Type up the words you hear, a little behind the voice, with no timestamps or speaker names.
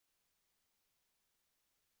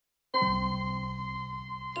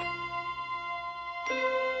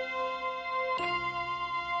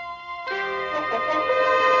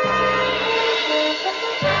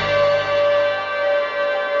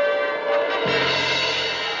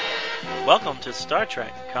Welcome to Star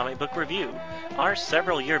Trek Comic Book Review. Our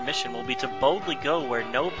several-year mission will be to boldly go where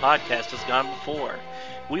no podcast has gone before.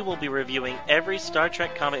 We will be reviewing every Star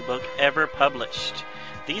Trek comic book ever published.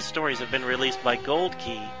 These stories have been released by Gold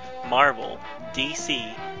Key, Marvel,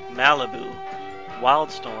 DC, Malibu,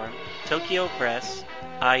 Wildstorm, Tokyo Press,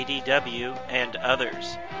 IDW, and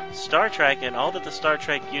others. Star Trek and all that the Star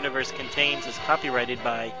Trek universe contains is copyrighted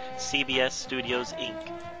by CBS Studios,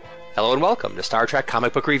 Inc. Hello and welcome to Star Trek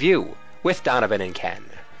Comic Book Review with Donovan and Ken.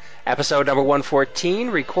 Episode number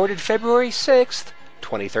 114, recorded February 6th,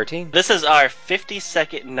 2013. This is our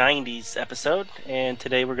 52nd 90s episode, and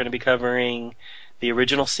today we're going to be covering the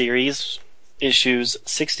original series, issues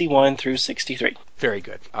 61 through 63. Very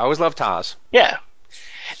good. I always love Taz. Yeah.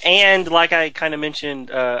 And like I kind of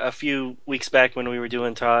mentioned a few weeks back when we were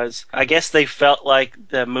doing Taz, I guess they felt like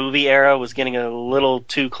the movie era was getting a little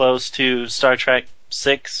too close to Star Trek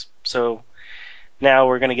 6, so now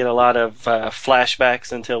we're going to get a lot of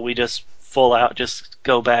flashbacks until we just full out just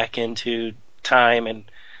go back into time, and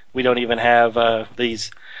we don't even have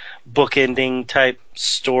these bookending type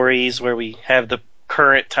stories where we have the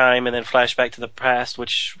current time and then flashback to the past,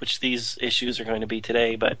 which these issues are going to be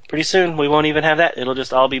today. But pretty soon we won't even have that. It'll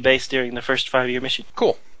just all be based during the first 5-year mission.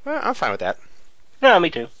 Cool. I'm fine with that. No,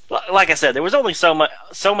 me too. Like I said, there was only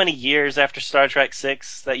so many years after Star Trek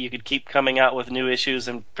 6 that you could keep coming out with new issues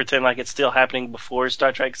and pretend like it's still happening before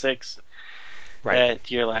Star Trek 6. Right.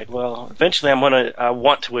 That you're like, well, eventually I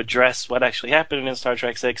want to address what actually happened in Star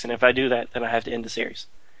Trek 6, and if I do that, then I have to end the series.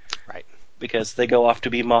 Right. Because they go off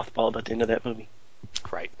to be mothballed at the end of that movie.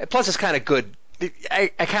 Right. Plus, it's kind of good.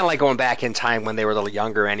 I kind of like going back in time when they were a little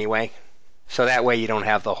younger anyway. So that way you don't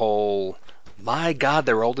have the whole, my God,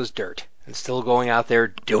 they're old as dirt, and still going out there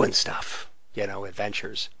doing stuff,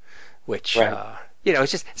 adventures, which, Right.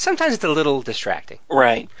 It's just, sometimes it's a little distracting.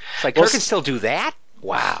 Right. It's like, Kirk can still do that?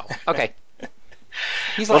 Wow. Okay.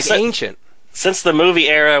 He's Well, like ancient. Since the movie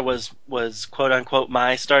era was quote unquote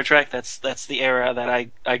my Star Trek, that's the era that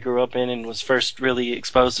I grew up in and was first really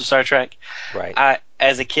exposed to Star Trek. Right.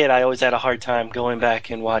 As a kid, I always had a hard time going back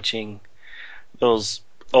and watching those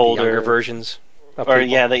older the younger versions.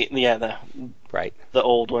 the right the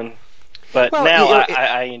old one. But well, now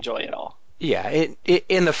I enjoy it all. Yeah,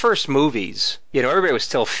 in the first movies, everybody was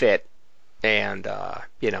still fit and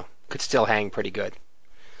could still hang pretty good.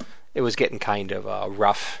 It was getting kind of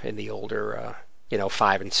rough in the older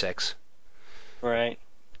 5 and 6. Right.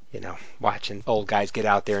 Watching old guys get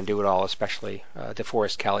out there and do it all, especially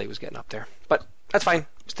DeForest Kelley was getting up there. But that's fine.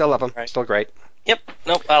 Still love him. Right. Still great. Yep.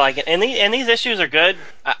 Nope. I like it. And these issues are good.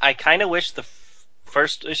 I kind of wish the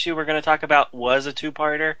first issue we're going to talk about was a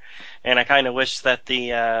two-parter, and I kind of wish that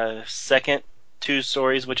the second two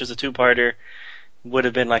stories, which is a two-parter, would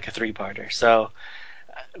have been like a three-parter. So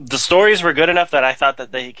the stories were good enough that I thought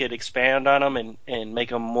that they could expand on them and make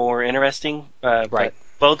them more interesting. Right. But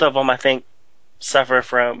both of them, I think, suffer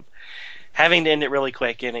from having to end it really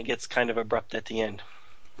quick, and it gets kind of abrupt at the end.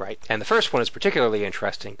 Right. And the first one is particularly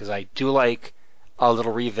interesting because I do like a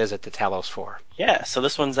little revisit to Talos 4. Yeah, so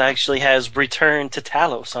this one's actually has Return to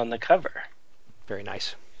Talos on the cover. Very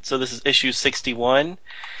nice. So this is issue 61.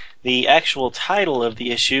 The actual title of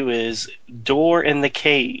the issue is Door in the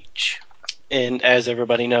Cage. And as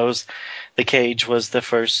everybody knows, The Cage was the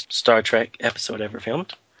first Star Trek episode ever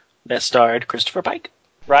filmed that starred Christopher Pike.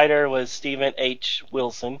 Writer was Stephen H.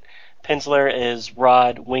 Wilson. Penciler is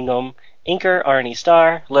Rod Wingham. Inker Arnie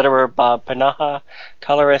Starr. Letterer Bob Panaha.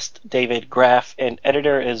 Colorist David Graff. And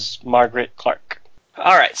editor is Margaret Clark.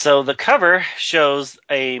 Alright, so the cover shows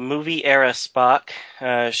a movie-era Spock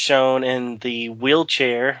shown in the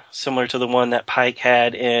wheelchair, similar to the one that Pike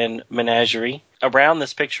had in Menagerie. Around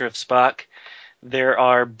this picture of Spock, there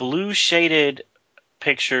are blue-shaded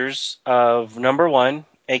pictures of number one,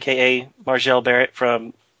 a.k.a. Margelle Barrett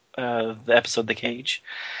from the episode The Cage.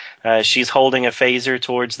 She's holding a phaser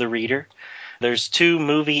towards the reader. There's two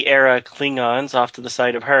movie-era Klingons off to the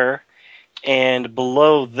side of her, and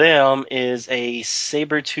below them is a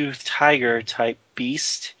saber-toothed tiger-type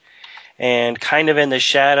beast. And kind of in the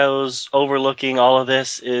shadows overlooking all of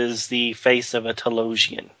this is the face of a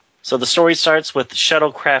Talosian. So the story starts with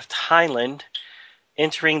shuttlecraft Highland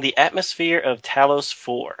entering the atmosphere of Talos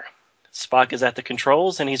 4. Spock is at the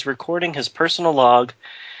controls, and he's recording his personal log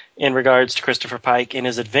in regards to Christopher Pike and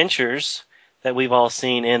his adventures that we've all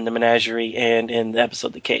seen in the Menagerie and in the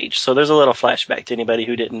episode The Cage. So there's a little flashback to anybody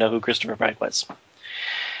who didn't know who Christopher Pike was.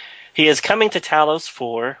 He is coming to Talos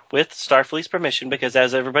 4 with Starfleet's permission because,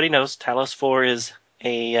 as everybody knows, Talos 4 is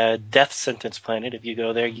a death sentence planet. If you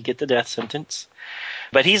go there, you get the death sentence.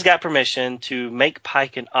 But he's got permission to make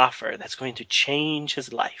Pike an offer that's going to change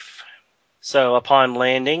his life. So upon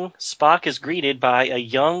landing, Spock is greeted by a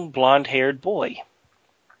young blonde-haired boy.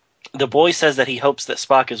 The boy says that he hopes that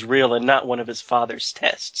Spock is real and not one of his father's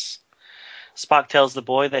tests. Spock tells the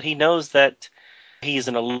boy that he knows that he's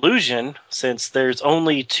an illusion since there's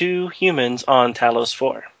only 2 humans on Talos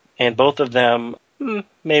 4, and both of them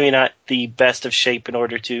maybe not the best of shape in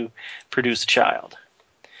order to produce a child.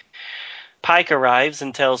 Pike arrives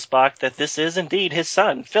and tells Spock that this is indeed his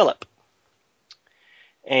son, Philip.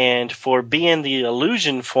 And for being the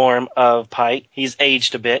illusion form of Pike, he's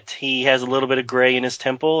aged a bit. He has a little bit of gray in his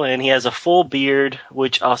temple, and he has a full beard,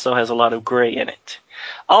 which also has a lot of gray in it.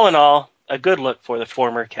 All in all, a good look for the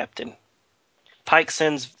former captain. Pike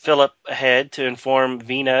sends Philip ahead to inform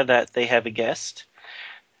Vina that they have a guest.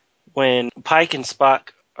 When Pike and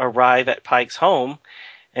Spock arrive at Pike's home,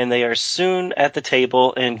 and they are soon at the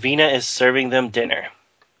table, and Vina is serving them dinner.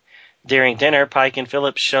 During dinner, Pike and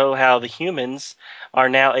Philip show how the humans are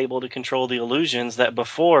now able to control the illusions that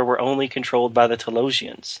before were only controlled by the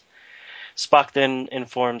Talosians. Spock then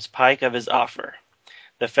informs Pike of his offer.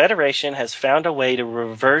 The Federation has found a way to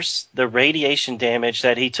reverse the radiation damage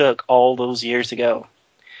that he took all those years ago.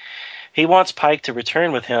 He wants Pike to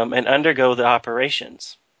return with him and undergo the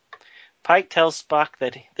operations. Pike tells Spock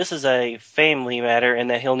that this is a family matter and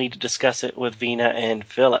that he'll need to discuss it with Vina and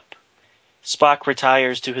Philip. Spock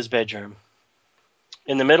retires to his bedroom.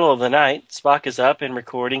 In the middle of the night, Spock is up and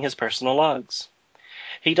recording his personal logs.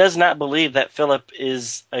 He does not believe that Philip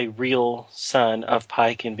is a real son of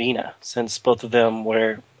Pike and Vina, since both of them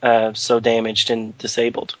were so damaged and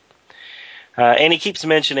disabled. And he keeps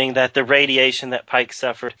mentioning that the radiation that Pike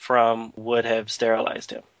suffered from would have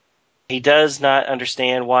sterilized him. He does not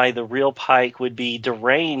understand why the real Pike would be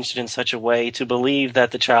deranged in such a way to believe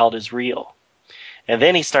that the child is real. And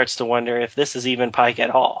then he starts to wonder if this is even Pike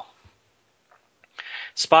at all.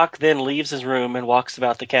 Spock then leaves his room and walks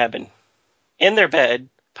about the cabin. In their bed,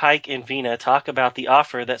 Pike and Vina talk about the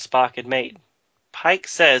offer that Spock had made. Pike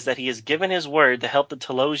says that he has given his word to help the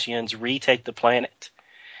Talosians retake the planet.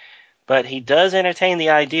 But he does entertain the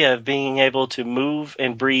idea of being able to move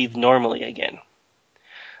and breathe normally again.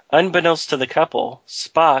 Unbeknownst to the couple,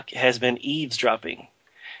 Spock has been eavesdropping.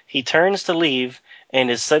 He turns to leave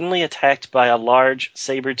and is suddenly attacked by a large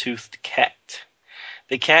saber-toothed cat.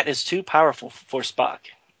 The cat is too powerful for Spock.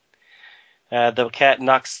 The cat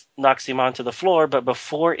knocks him onto the floor, but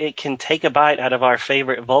before it can take a bite out of our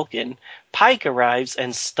favorite Vulcan, Pike arrives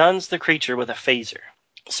and stuns the creature with a phaser.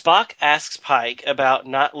 Spock asks Pike about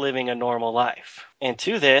not living a normal life, and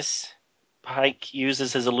to this, Pike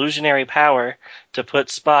uses his illusionary power to put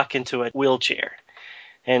Spock into a wheelchair,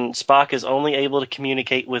 and Spock is only able to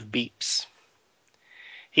communicate with beeps.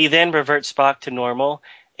 He then reverts Spock to normal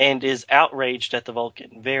and is outraged at the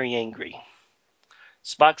Vulcan, very angry.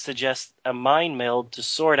 Spock suggests a mind meld to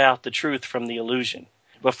sort out the truth from the illusion.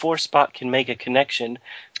 Before Spock can make a connection,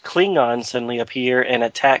 Klingons suddenly appear and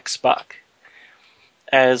attack Spock.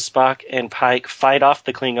 As Spock and Pike fight off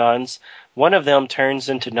the Klingons, one of them turns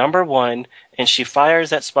into number 1, and she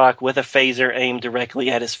fires at Spock with a phaser aimed directly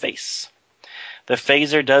at his face. The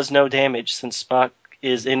phaser does no damage since Spock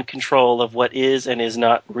is in control of what is and is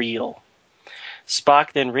not real.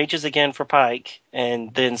 Spock then reaches again for Pike,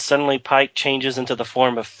 and then suddenly Pike changes into the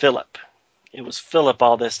form of Philip. It was Philip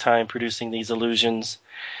all this time producing these illusions.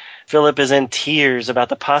 Philip is in tears about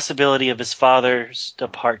the possibility of his father's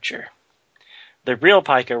departure. The real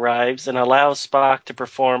Pike arrives and allows Spock to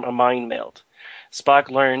perform a mind meld. Spock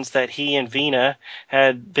learns that he and Vina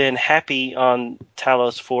had been happy on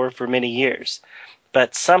Talos 4 for many years,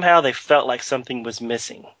 but somehow they felt like something was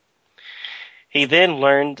missing. He then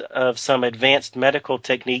learned of some advanced medical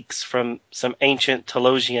techniques from some ancient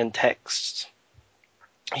Talosian texts.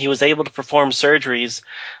 He was able to perform surgeries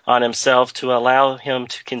on himself to allow him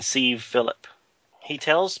to conceive Philip. He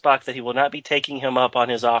tells Spock that he will not be taking him up on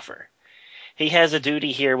his offer. He has a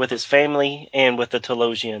duty here with his family and with the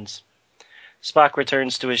Talosians. Spock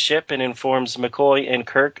returns to his ship and informs McCoy and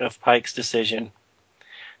Kirk of Pike's decision.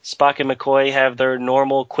 Spock and McCoy have their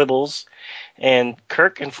normal quibbles, and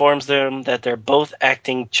Kirk informs them that they're both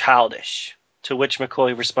acting childish, to which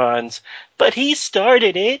McCoy responds, "But he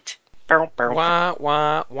started it." Wah,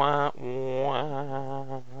 wah, wah,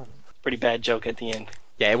 wah. Pretty bad joke at the end.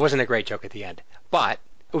 Yeah, it wasn't a great joke at the end, but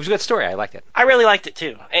it was a good story. I liked it. I really liked it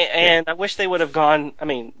too, and I wish they would have gone. I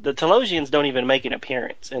mean, the Talosians don't even make an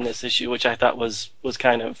appearance in this issue, which I thought was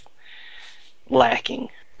kind of lacking.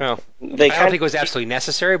 Well, They I don't kind think it was absolutely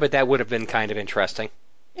necessary, but that would have been kind of interesting.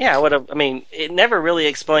 Yeah, would have. I mean, it never really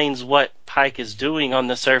explains what Pike is doing on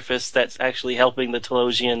the surface that's actually helping the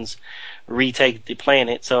Talosians retake the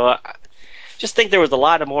planet. So just think there was a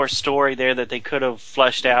lot of more story there that they could have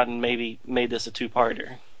fleshed out and maybe made this a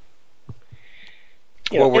two-parter.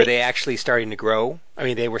 Well, were they actually starting to grow? I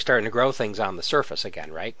mean, they were starting to grow things on the surface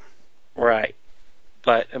again, right? Right.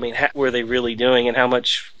 But, I mean, what were they really doing, and how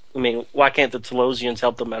much... I mean, why can't the Telosians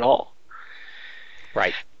help them at all?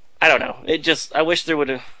 Right. I don't know. I wish there would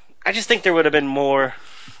have... I just think there would have been more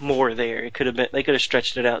there. It could have been... They could have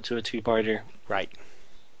stretched it out to a two-parter. Right.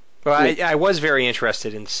 Well, I was very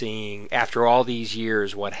interested in seeing, after all these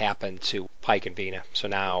years, what happened to Pike and Vina. So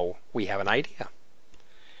now we have an idea.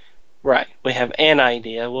 Right. We have an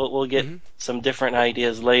idea. We'll get some different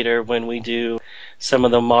ideas later when we do some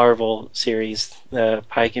of the Marvel series.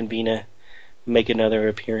 Pike and Vina make another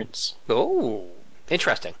appearance. Oh,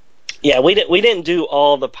 interesting. Yeah, we didn't do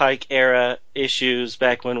all the Pike era issues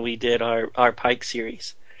back when we did our Pike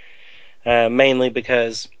series. Mainly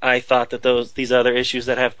because I thought that these other issues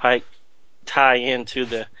that have Pike tie into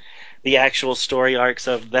the actual story arcs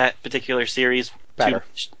of that particular series Better.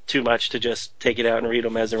 too much to just take it out and read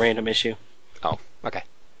them as a random issue. Oh, okay.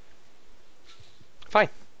 Fine.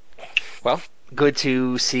 Well, good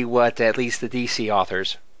to see what at least the DC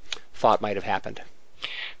authors thought might have happened.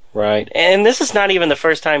 Right. And this is not even the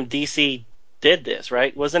first time DC did this,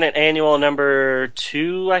 right? Wasn't it annual number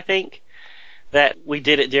 2, I think? That we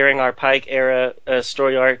did it during our Pike era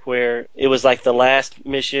story arc where it was like the last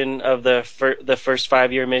mission of the first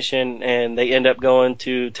 5-year mission, and they end up going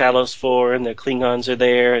to Talos 4, and the Klingons are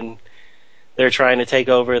there, and they're trying to take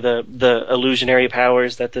over the illusionary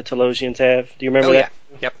powers that the Telosians have. Do you remember that?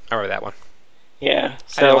 Yeah. Yep, I remember that one. Yeah.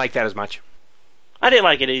 I didn't like that as much. I didn't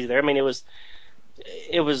like it either. I mean,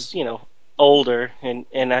 it was older,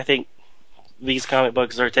 and I think these comic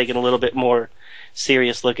books are taking a little bit more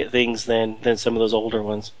serious look at things than some of those older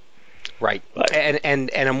ones. Right. But,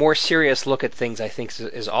 and a more serious look at things, I think,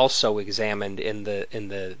 is also examined in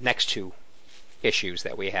the next 2 issues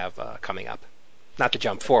that we have coming up. Not to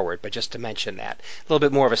jump forward, but just to mention that. A little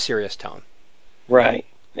bit more of a serious tone. Right.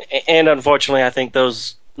 And unfortunately, I think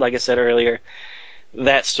those, like I said earlier,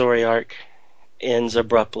 that story arc ends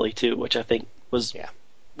abruptly too, which I think was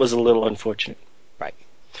a little unfortunate. Right.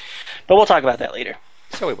 But we'll talk about that later.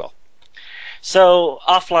 So we will. So,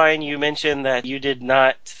 offline, you mentioned that you did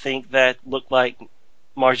not think that looked like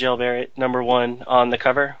Margelle Barrett, number 1, on the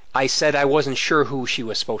cover. I said I wasn't sure who she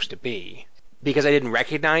was supposed to be because I didn't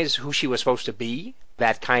recognize who she was supposed to be.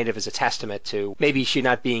 That kind of is a testament to maybe she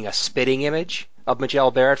not being a spitting image of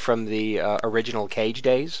Margelle Barrett from the original Cage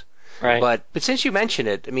days. Right. But since you mention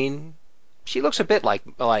it, I mean, she looks a bit like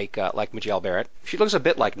Margelle Barrett. She looks a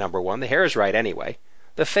bit like number 1. The hair is right anyway.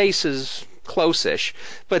 The face is close-ish,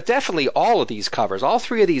 but definitely all of these covers, all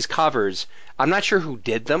 3 of these covers, I'm not sure who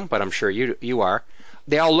did them, but I'm sure you are.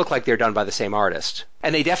 They all look like they're done by the same artist,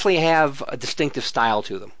 and they definitely have a distinctive style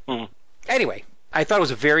to them. Mm. Anyway, I thought it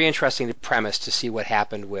was a very interesting premise to see what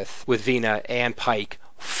happened with Vina and Pike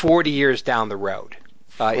 40 years down the road.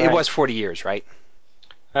 Right. It was 40 years, right?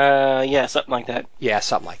 Yeah, something like that. Yeah,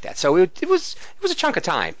 something like that. So it was a chunk of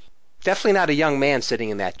time. Definitely not a young man sitting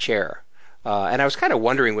in that chair. And I was kind of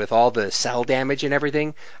wondering, with all the cell damage and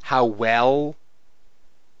everything, how well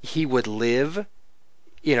he would live,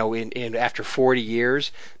 in after 40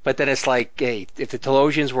 years. But then it's like, hey, if the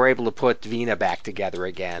Telosians were able to put Vina back together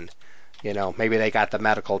again, maybe they got the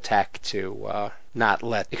medical tech to not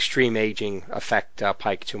let extreme aging affect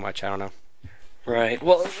Pike too much. I don't know. Right.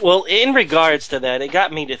 Well, in regards to that, it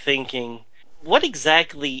got me to thinking, what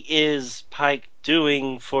exactly is Pike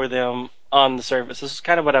doing for them on the surface? This is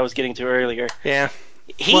kind of what I was getting to earlier. Yeah.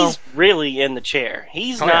 He's really in the chair.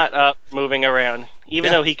 He's not up moving around.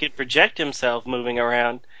 Even though he could project himself moving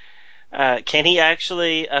around, can he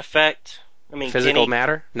actually affect... I mean, physical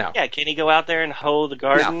matter? No. Yeah, can he go out there and hoe the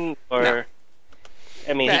garden? No. Or... No.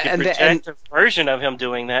 I mean, he could project a version of him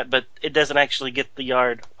doing that, but it doesn't actually get the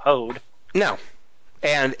yard hoed. No.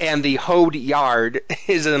 And the hoed yard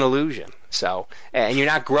is an illusion. So, and you're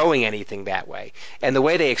not growing anything that way. And the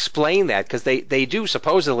way they explain that, because they do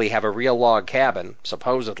supposedly have a real log cabin,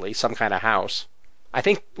 supposedly, some kind of house. I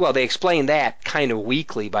think, well, they explain that kind of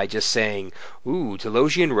weakly by just saying, ooh,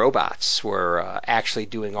 Telosian robots were actually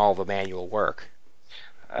doing all the manual work.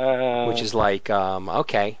 Which is like,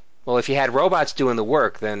 okay. Well, if you had robots doing the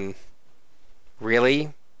work, then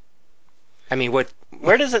really? I mean,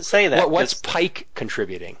 where does it say that? What's Pike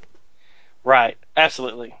contributing? Right,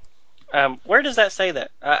 absolutely. Where does that say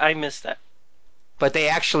that? I missed that. But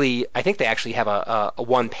I think they actually have a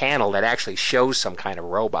one panel that actually shows some kind of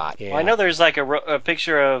robot. Yeah. Well, I know there's like a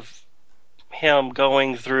picture of him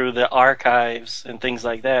going through the archives and things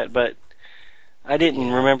like that, but I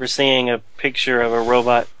didn't remember seeing a picture of a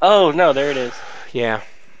robot. Oh, no, there it is. Yeah.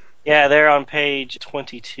 Yeah, they're on page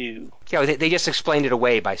 22. Yeah, they just explained it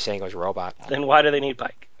away by saying it was a robot. Then why do they need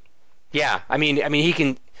Pike? Yeah, I mean, he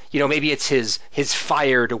can. Maybe it's his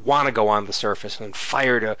fire to want to go on the surface and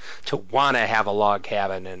fire to want to have a log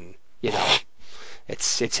cabin, and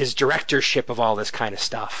it's his directorship of all this kind of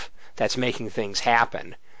stuff that's making things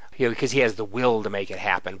happen. Because he has the will to make it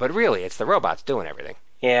happen. But really, it's the robots doing everything.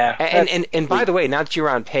 Yeah, And by the way, now that you're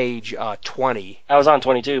on page 20, I was on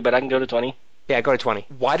 22, but I can go to 20. yeah, go to 20.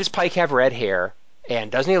 Why does Pike have red hair?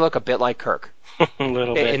 And doesn't he look a bit like Kirk A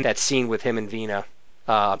little bit. in that scene with him and Vina,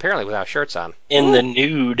 apparently without shirts on? In the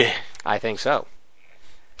nude. I think so.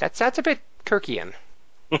 That's a bit Kirkian.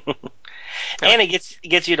 And it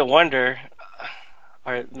gets you to wonder,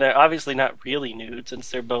 they're obviously not really nude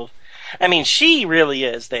since they're both. I mean, she really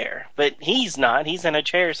is there, but he's not. He's in a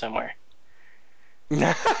chair somewhere.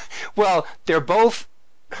 Well, they're both.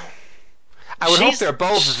 I would hope She's they're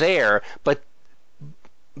both there, but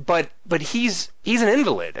he's an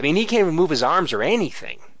invalid. I mean, he can't even move his arms or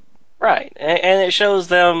anything. right, and it shows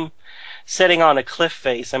them sitting on a cliff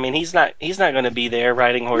face. I mean, he's not going to be there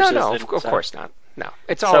riding No, horses. no, And of stuff. course not. No,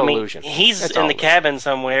 it's So all I mean, illusion. he's It's in all the illusion. cabin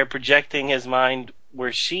somewhere, projecting his mind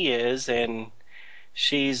where she is, and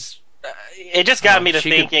she's. It just got Well, me to she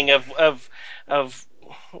could. thinking of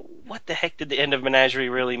what the heck did the end of Menagerie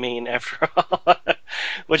really mean after all,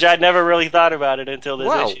 which I'd never really thought about it until this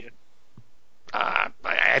Well, issue.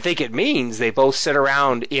 I think it means they both sit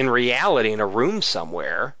around in reality in a room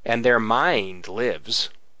somewhere, and their mind lives.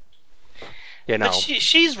 You But know.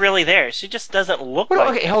 she's really there. She just doesn't look Well, like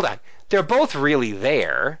okay, it. hold on. They're both really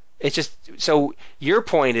there. It's just so your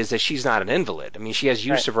point is that she's not an invalid. I mean, she has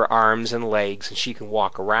Right. use of her arms and legs, and she can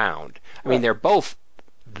walk around. I mean, Right. they're both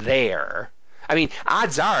there. I mean,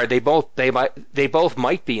 odds are they both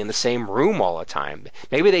might be in the same room all the time.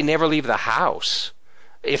 Maybe they never leave the house.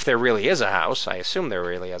 If there really is a house, I assume there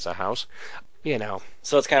really is a house. You know,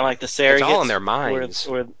 So it's kind of like the it's all in their Or minds.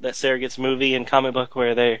 that Surrogates movie and comic book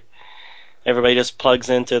where everybody just plugs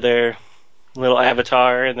into their little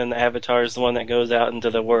avatar, and then the avatar is the one that goes out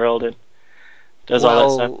into the world and does all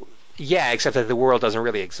that stuff. Well, yeah, except that the world doesn't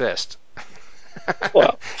really exist.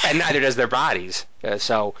 Well, And neither does their bodies.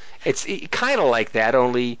 So it's kind of like that,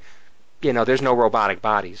 only there's no robotic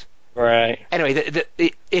bodies. right. Anyway,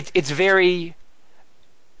 it's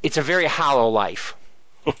a very hollow life.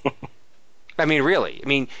 I mean, really. I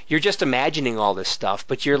mean, you're just imagining all this stuff,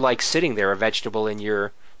 but you're like sitting there, a vegetable in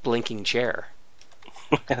your blinking chair.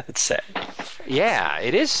 That's sad. Yeah,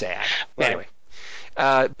 it is sad. Right. Anyway,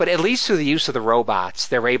 but at least through the use of the robots,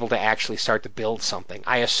 they're able to actually start to build something.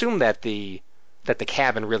 I assume that the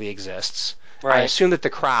cabin really exists. I Right. assume that the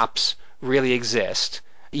crops really exist,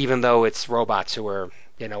 even though it's robots who are,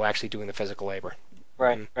 actually doing the physical labor.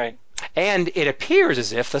 Right. Mm. Right. And it appears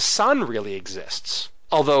as if the sun really exists,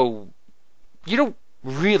 although you don't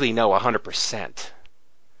really know 100%.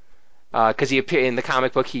 Because in the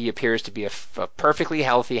comic book, he appears to be a perfectly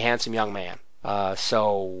healthy, handsome young man.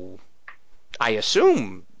 So I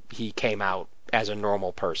assume he came out as a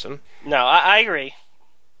normal person. No, I agree.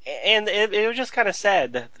 And it was just kind of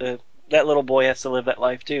sad that that little boy has to live that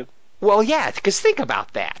life too. Well, yeah, because think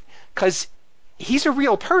about that. Because he's a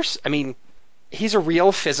real person. I mean, he's a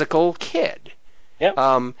real physical kid. Yep.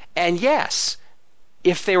 And yes,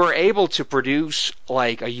 if they were able to produce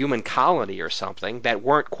like a human colony or something that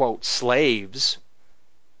weren't, quote, slaves,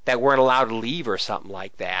 that weren't allowed to leave or something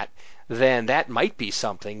like that, then that might be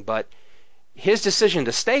something. But his decision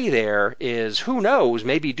to stay there is, who knows,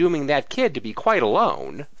 maybe dooming that kid to be quite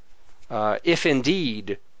alone, if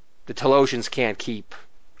indeed the Telosians can't keep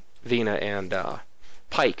Vina and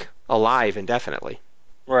Pike alive indefinitely.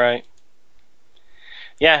 Right.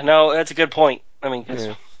 Yeah. No, that's a good point. I mean, 'cause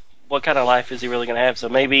Yeah. what kind of life is he really going to have? So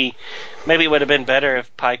maybe it would have been better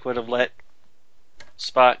if Pike would have let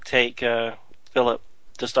Spock take Philip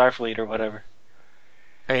to Starfleet or whatever.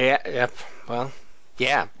 Yeah, yep. Well,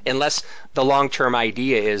 yeah. Unless the long-term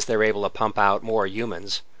idea is they're able to pump out more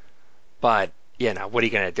humans, but what are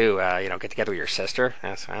you going to do? Get together with your sister? I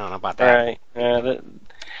don't know about that. Right.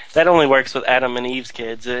 That only works with Adam and Eve's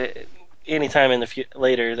kids. Anytime in the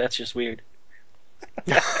later, that's just weird.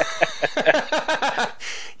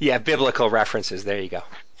 Yeah, biblical references. There you go.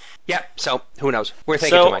 Yep. So who knows? We're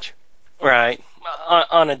thinking too So, much. right.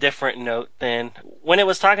 On a different note, then, when it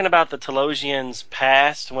was talking about the Telosians'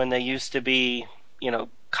 past, when they used to be,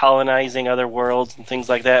 colonizing other worlds and things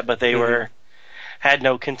like that, but they Hmm. were had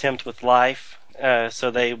no contempt with life, so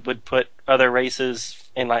they would put other races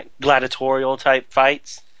in like gladiatorial type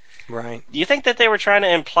fights. Right. Do you think that they were trying to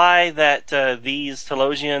imply that these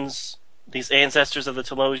Telosians, these ancestors of the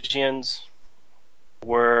Telosians,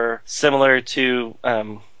 were similar to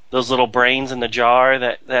those little brains in the jar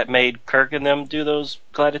that made Kirk and them do those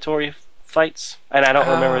gladiatory fights. And I don't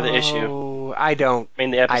remember the issue. Oh, I don't. I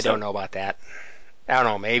mean the I don't episode. know about that. I don't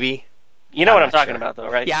know. Maybe. You know I'm what I'm not talking sure. about, though,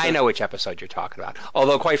 right? Yeah, I know which episode you're talking about.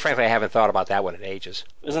 Although, quite frankly, I haven't thought about that one in ages.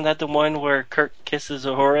 Isn't that the one where Kirk kisses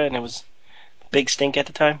Uhura and it was big stink at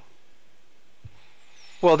the time?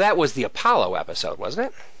 Well, that was the Apollo episode, wasn't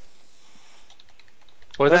it?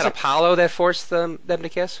 Wasn't Was that it? Apollo that forced them to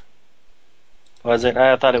kiss? Was it?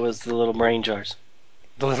 I thought it was the little brain jars.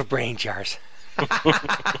 The little brain jars.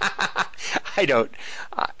 I don't.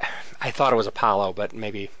 I, I thought it was Apollo, but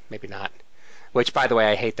maybe not. Which, by the way,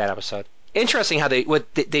 I hate that episode. Interesting how they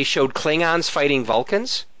showed Klingons fighting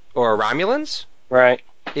Vulcans or Romulans. Right.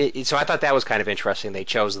 So I thought that was kind of interesting. They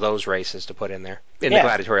chose those races to put in there in the Yeah.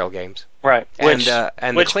 gladiatorial games. Right. And the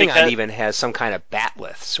Klingon because, even has some kind of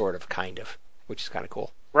batleth, sort of, kind of, which is kind of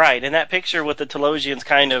cool. right, and that picture with the Telosians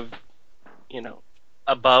kind of,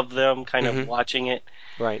 above them, kind of Mhm. watching it.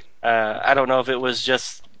 Right. I don't know if it was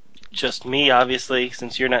just me, obviously,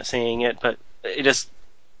 since you're not seeing it, but it just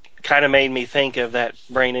kind of made me think of that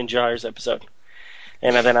Brain in Jars episode.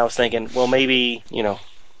 And then I was thinking, well, maybe,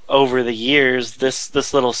 over the years,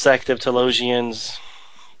 this little sect of Telosians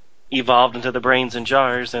evolved into the Brains in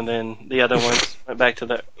Jars, and then the other ones went back to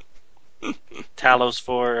the Talos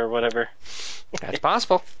 4 or whatever. That's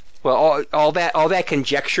possible. Well, all that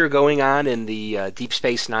conjecture going on in the Deep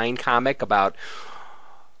Space Nine comic about,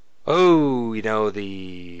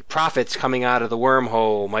 the prophets coming out of the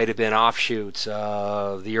wormhole might have been offshoots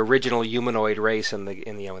of the original humanoid race in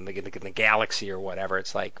the galaxy or whatever.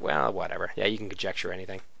 It's like, well, whatever. Yeah, you can conjecture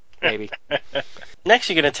anything. Maybe. Next,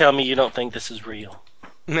 you're going to tell me you don't think this is real.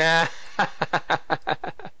 Nah.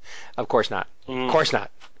 Of course not. Of Mm. course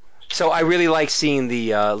not. So I really like seeing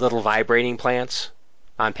the little vibrating plants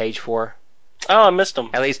on page 4. Oh, I missed them.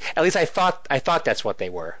 At least I thought that's what they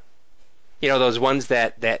were. Those ones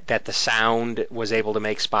that the sound was able to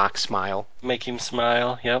make Spock smile. Make him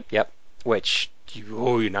smile. Yep. Yep. Which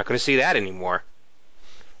you're not going to see that anymore.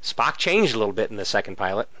 Spock changed a little bit in the second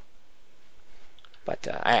pilot, but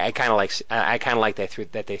I kind of like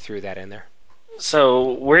that they threw that in there.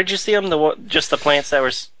 So, where'd you see them? Just the plants that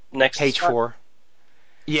were next Page to Spock? 4.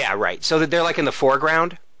 Yeah, right. So they're like in the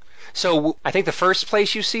foreground. So I think the first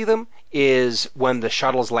place you see them is when the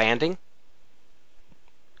shuttle's landing.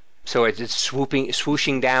 So it's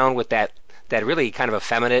swooshing down with that really kind of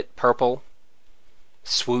effeminate purple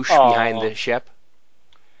swoosh behind Oh, the ship.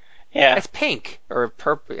 yeah. It's pink or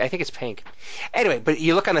purple. I think it's pink. Anyway, but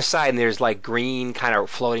you look on the side and there's like green kind of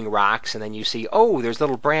floating rocks, and then you see, there's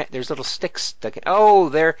little sticks sticking. Oh,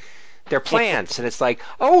 they're plants, and it's like,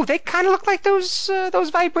 they kind of look like those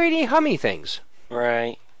vibrating hummy things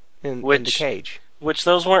Right. in the Which cage.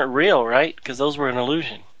 those weren't real, right? Because those were an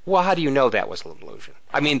illusion. Well, how do you know that was an illusion?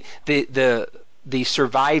 I mean, the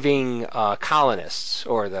surviving colonists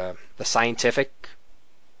or the scientific,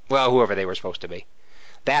 well, whoever they were supposed to be,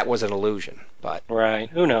 that was an illusion. But Right.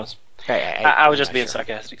 Who knows? I I was I'm just not being sure.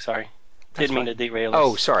 sarcastic. Sorry. That's Didn't mean fine. to derail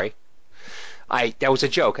Oh, us. sorry. That was a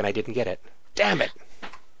joke and I didn't get it. Damn it.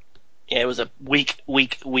 Yeah, it was a weak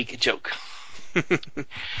joke.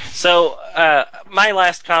 So, my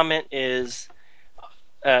last comment is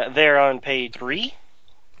there on page 3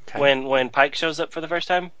 Okay. when Pike shows up for the first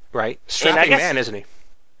time. Right. And I Strapping guess man, isn't he?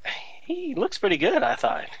 he looks pretty good, I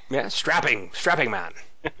thought. Yeah, strapping man.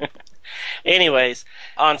 Anyways,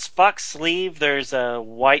 on Spock's sleeve, there's a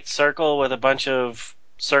white circle with a bunch of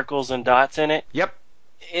circles and dots in it. Yep.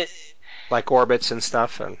 It Like orbits and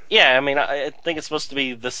stuff. And yeah, I mean, I think it's supposed to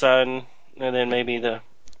be the sun, and then maybe the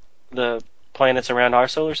planets around our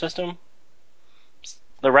solar system.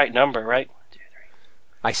 The right number, right?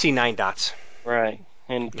 I see 9 dots. Right.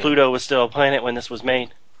 And Yeah. Pluto was still a planet when this was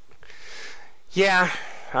made. Yeah.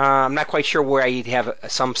 I'm not quite sure where I'd have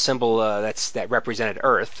some symbol that represented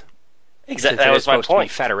Earth, Exactly. since it That is was my supposed to be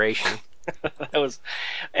point. Federation. That was,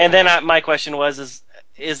 and then my question was: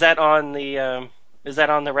 is that on the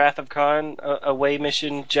Wrath of Khan away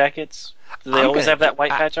mission jackets? Do they I'm always gonna. have that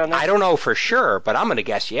white patch on there? I don't know for sure, but I'm gonna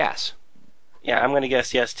guess yes. Yeah, I'm going to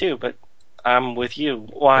guess yes too, but I'm with you.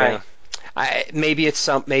 Why? Yeah. Maybe it's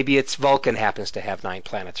Vulcan happens to have 9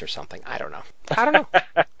 planets or something. I don't know. I don't know.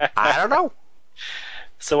 I don't know.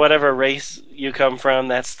 So whatever race you come from,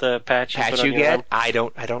 that's the patch you put Patch on you your arm. get? I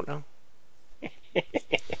don't know.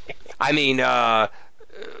 I mean,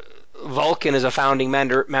 Vulcan is a founding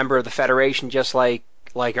member of the Federation, just like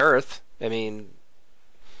Earth. I mean,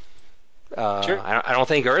 Sure. I don't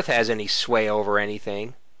think Earth has any sway over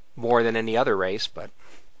anything more than any other race, but.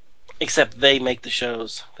 Except they make the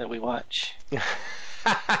shows that we watch.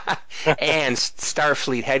 And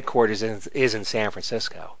Starfleet headquarters is in San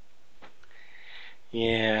Francisco.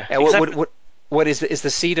 Yeah. And Except what is the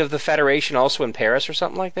seat of the Federation also in Paris or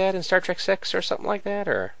something like that in Star Trek Six or something like that?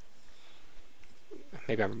 Or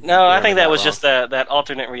maybe I'm no, I think remembering that that was wrong. just that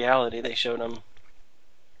alternate reality they showed him,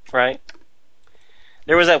 right?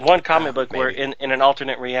 There was that one comic book where Maybe. in an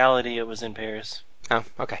alternate reality it was in Paris. Oh,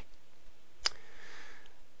 okay.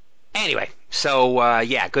 Anyway, so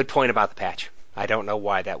yeah, good point about the patch. I don't know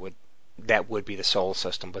why that would be the Sol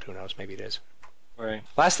system, but who knows? Maybe it is. Right.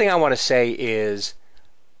 Last thing I want to say is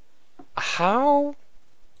how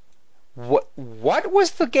what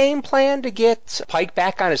was the game plan to get Pike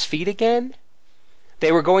back on his feet again?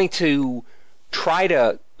 They were going to try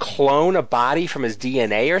to clone a body from his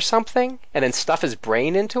DNA or something, and then stuff his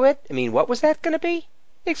brain into it. I mean, what was that going to be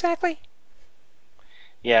exactly?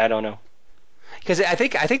 Yeah, I don't know. Because I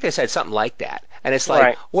think they said something like that, and it's like,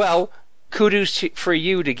 Right. well, kudos for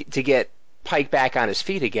you to get Pike back on his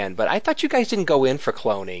feet again, but I thought you guys didn't go in for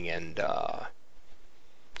cloning and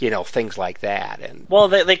things like that. And Well,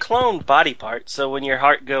 they cloned body parts, so when your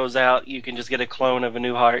heart goes out, you can just get a clone of a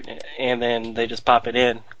new heart, and then they just pop it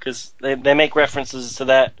in. Because they make references to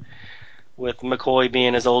that with McCoy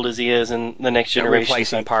being as old as he is in the Next Generation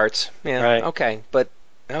replacing type. parts. Yeah, Right. okay, but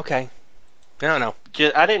okay, I don't know.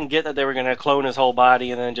 I didn't get that they were going to clone his whole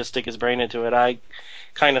body and then just stick his brain into it. I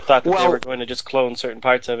kind of thought that they were Well, going to just clone certain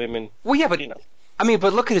parts of him and, well, yeah, but you know. I mean,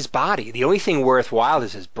 but look at his body. The only thing worthwhile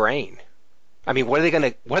is his brain. I mean, what are they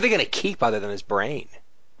gonna keep other than his brain?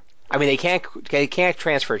 I mean, they can't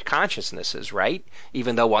transfer consciousnesses, right?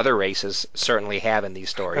 Even though other races certainly have in these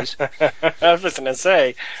stories. I was just going to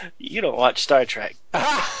say, you don't watch Star Trek.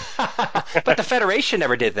 But the Federation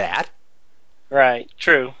never did that. Right.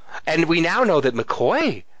 True. And we now know that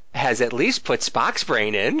McCoy has at least put Spock's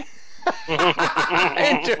brain in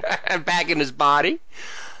and back in his body.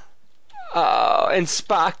 And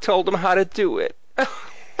Spock told him how to do it. You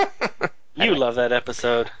Anyway, love that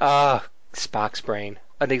episode. Spock's brain.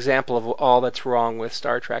 An example of all that's wrong with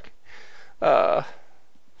Star Trek. Uh,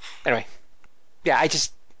 anyway, yeah, I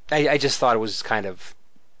just thought it was kind of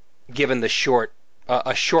given the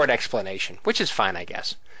a short explanation, which is fine, I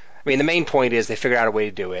guess. I mean, the main point is they figured out a way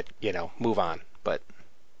to do it. Move on. But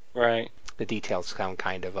Right. the details sound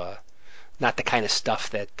kind of not the kind of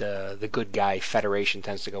stuff that the good guy Federation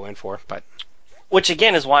tends to go in for. But Which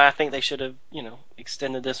again is why I think they should have,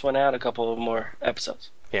 extended this one out a couple of more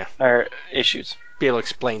episodes yeah, or issues. be able to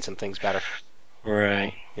explain some things better.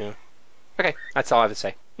 Right. Yeah. Okay, that's all I have to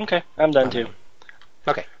say Okay, I'm done on that too. one.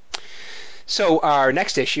 Okay. So our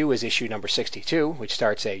next issue is issue number 62, which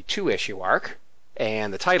starts a two-issue arc,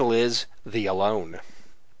 and the title is The Alone.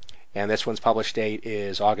 And this one's published date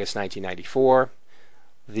is August 1994.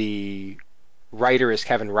 The writer is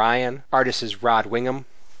Kevin Ryan. Artist is Rod Wingham.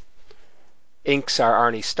 Inks are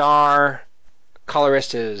Arnie Starr.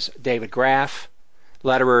 Colorist is David Graff.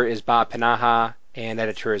 Letterer is Bob Panaha. And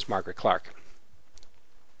editor is Margaret Clark.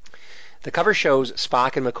 The cover shows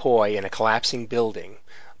Spock and McCoy in a collapsing building,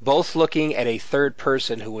 both looking at a third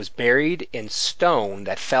person who was buried in stone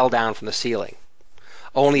that fell down from the ceiling.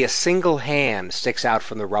 Only a single hand sticks out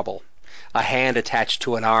from the rubble, a hand attached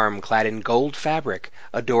to an arm clad in gold fabric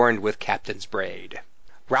adorned with captain's braid.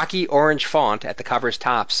 Rocky orange font at the cover's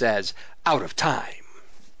top says, "Out of time."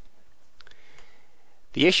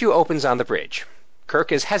 The issue opens on the bridge.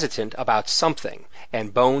 Kirk is hesitant about something,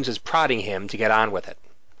 and Bones is prodding him to get on with it.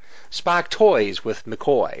 Spock toys with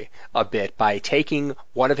McCoy a bit by taking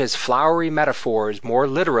one of his flowery metaphors more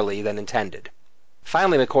literally than intended.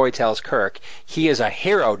 Finally, McCoy tells Kirk he is a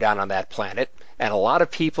hero down on that planet, and a lot of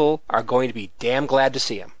people are going to be damn glad to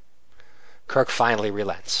see him. Kirk finally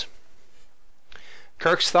relents.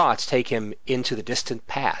 Kirk's thoughts take him into the distant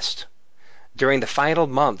past, during the final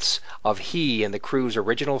months of he and the crew's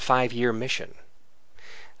original 5-year mission.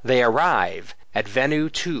 They arrive at Venu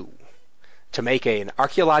 2 to make an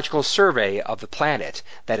archaeological survey of the planet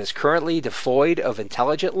that is currently devoid of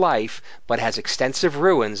intelligent life but has extensive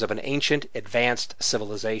ruins of an ancient advanced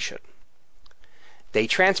civilization. They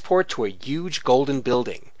transport to a huge golden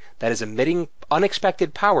building that is emitting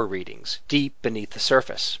unexpected power readings deep beneath the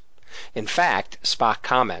surface. In fact, Spock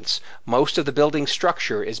comments, most of the building's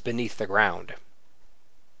structure is beneath the ground.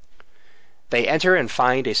 They enter and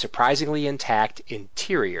find a surprisingly intact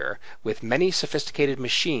interior with many sophisticated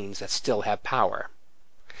machines that still have power.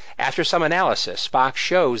 After some analysis, Spock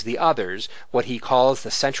shows the others what he calls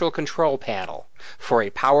the central control panel for a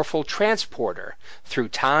powerful transporter through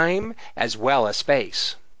time as well as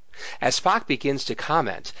space. As Spock begins to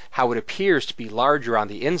comment how it appears to be larger on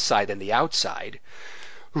the inside than the outside,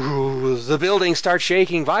 the building starts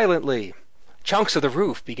shaking violently. Chunks of the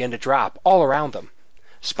roof begin to drop all around them.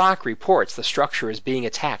 Spock reports the structure is being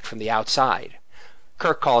attacked from the outside.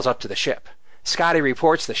 Kirk calls up to the ship. Scotty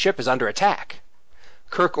reports the ship is under attack.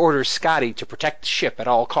 Kirk orders Scotty to protect the ship at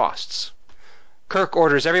all costs. Kirk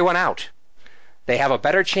orders everyone out. They have a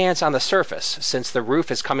better chance on the surface since the roof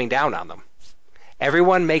is coming down on them.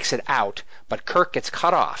 Everyone makes it out, but Kirk gets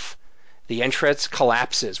cut off. The entrance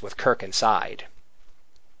collapses with Kirk inside.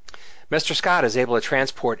 Mr. Scott is able to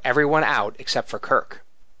transport everyone out except for Kirk.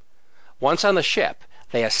 Once on the ship,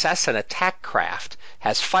 they assess an attack craft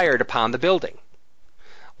has fired upon the building,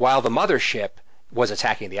 while the mothership was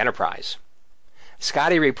attacking the Enterprise.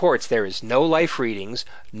 Scotty reports there is no life readings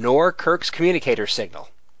nor Kirk's communicator signal.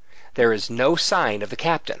 There is no sign of the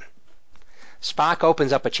captain. Spock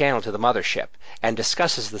opens up a channel to the mothership and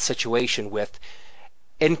discusses the situation with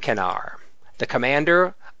Inkenar, the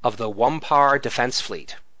commander of the Wumpar Defense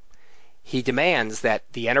Fleet. He demands that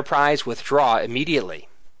the Enterprise withdraw immediately.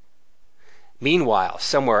 Meanwhile,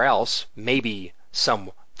 somewhere else, maybe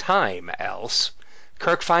some time else,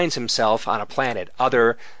 Kirk finds himself on a planet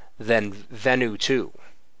other than Venu 2.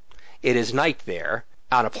 It is night there,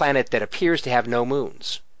 on a planet that appears to have no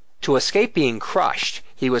moons. To escape being crushed,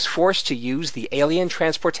 he was forced to use the alien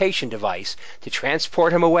transportation device to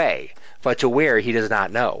transport him away, but to where he does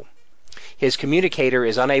not know. His communicator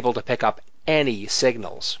is unable to pick up any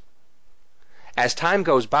signals. As time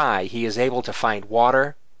goes by, he is able to find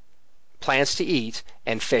water, plants to eat,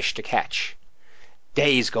 and fish to catch.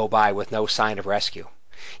 Days go by with no sign of rescue.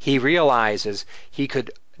 He realizes he could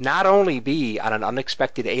not only be on an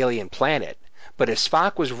unexpected alien planet, but if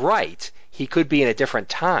Spock was right, he could be in a different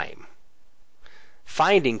time.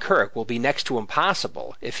 Finding Kirk will be next to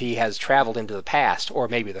impossible if he has traveled into the past or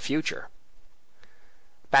maybe the future.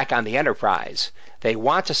 Back on the Enterprise, they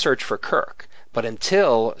want to search for Kirk, but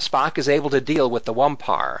until Spock is able to deal with the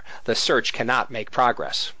Wumpar, the search cannot make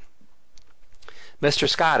progress. Mr.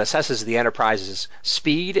 Scott assesses the Enterprise's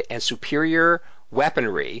speed and superior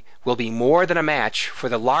weaponry will be more than a match for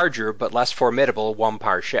the larger but less formidable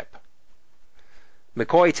Wumpar ship.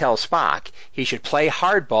 McCoy tells Spock he should play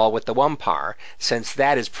hardball with the Wumpar, since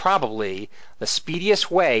that is probably the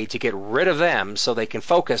speediest way to get rid of them so they can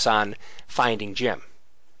focus on finding Jim.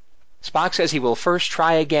 Spock says he will first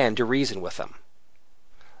try again to reason with them.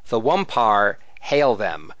 The Wumpar hail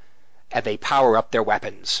them, and they power up their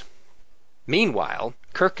weapons. Meanwhile,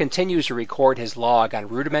 Kirk continues to record his log on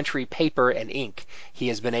rudimentary paper and ink he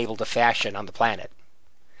has been able to fashion on the planet.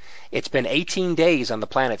 It's been 18 days on the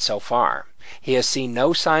planet so far. He has seen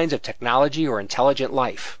no signs of technology or intelligent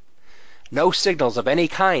life. No signals of any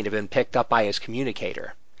kind have been picked up by his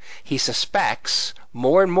communicator. He suspects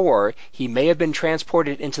more and more he may have been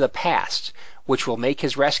transported into the past, which will make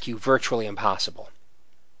his rescue virtually impossible.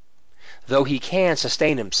 Though he can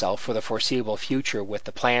sustain himself for the foreseeable future with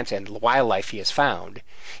the plant and wildlife he has found,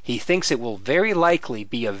 he thinks it will very likely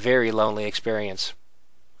be a very lonely experience.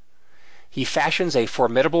 He fashions a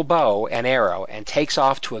formidable bow and arrow and takes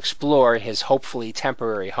off to explore his hopefully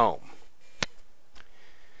temporary home.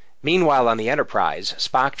 Meanwhile on the Enterprise,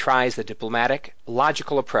 Spock tries the diplomatic,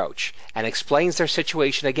 logical approach and explains their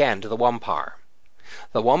situation again to the Wumpar.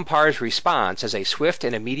 The Wumpar's response is a swift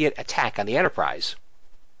and immediate attack on the Enterprise.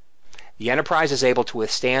 The Enterprise is able to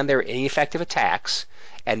withstand their ineffective attacks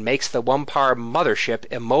and makes the Wumpar mothership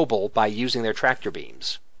immobile by using their tractor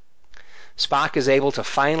beams. Spock is able to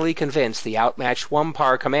finally convince the outmatched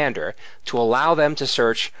Wumpar commander to allow them to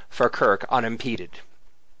search for Kirk unimpeded.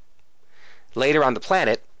 Later on the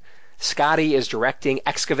planet, Scotty is directing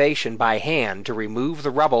excavation by hand to remove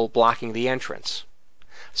the rubble blocking the entrance.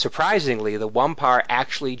 Surprisingly, the Wumpar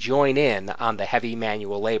actually join in on the heavy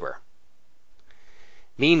manual labor.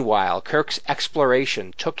 Meanwhile, Kirk's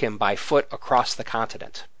exploration took him by foot across the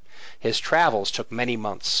continent. His travels took many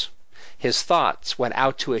months. His thoughts went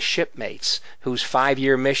out to his shipmates, whose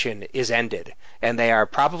 5-year mission is ended, and they are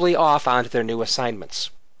probably off onto their new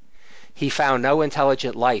assignments. He found no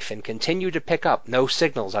intelligent life and continued to pick up no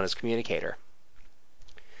signals on his communicator.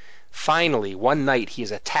 Finally, one night he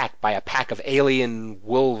is attacked by a pack of alien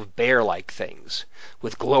wolf-bear-like things,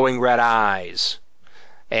 with glowing red eyes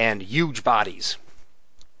and huge bodies.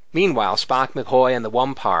 Meanwhile, Spock, McCoy, and the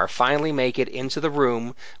Wumpar finally make it into the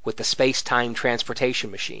room with the space-time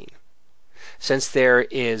transportation machine. Since there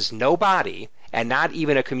is no body, and not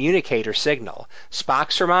even a communicator signal,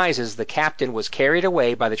 Spock surmises the captain was carried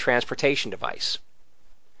away by the transportation device.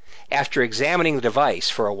 After examining the device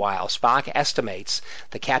for a while, Spock estimates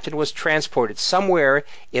the captain was transported somewhere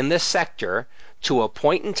in this sector to a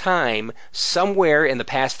point in time somewhere in the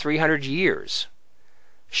past 300 years.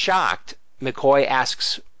 Shocked, McCoy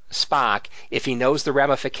asks Spock if he knows the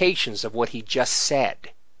ramifications of what he just said.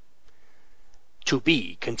 To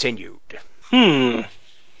be continued.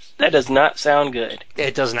 That does not sound good.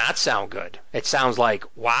 It does not sound good. It sounds like,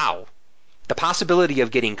 wow. The possibility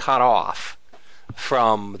of getting cut off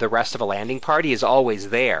from the rest of a landing party is always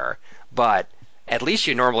there, but at least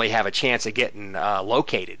you normally have a chance of getting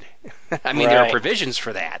located. I mean, there are Right. provisions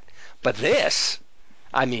for that. But this,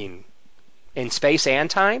 I mean, in space and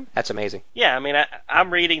time, that's amazing. Yeah, I mean,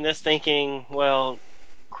 I'm reading this thinking, well,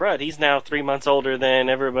 crud, he's now 3 months older than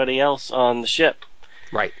everybody else on the ship.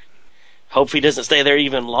 Right. Hope he doesn't stay there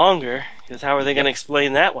even longer, because how are they going Yep. to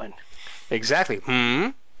explain that one? Exactly.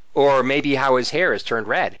 Or maybe how his hair has turned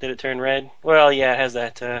red. Did it turn red? Well, yeah, it has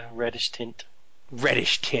that reddish tint.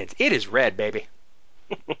 Reddish tint. It is red, baby.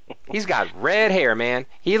 He's got red hair, man.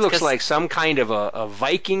 He looks It's like some kind of a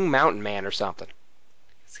Viking mountain man or something.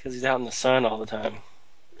 because he's out in the sun all the time.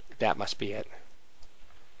 That must be it.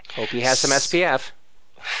 Hope he has some SPF.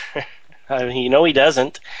 I mean, you know he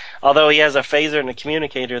doesn't. Although he has a phaser and a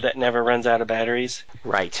communicator that never runs out of batteries.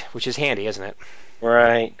 Right, which is handy, isn't it?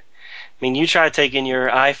 Right. I mean, you try taking your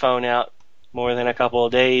iPhone out more than a couple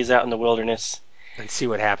of days out in the wilderness. And see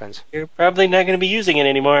what happens. You're probably not going to be using it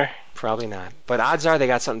anymore. Probably not. But odds are they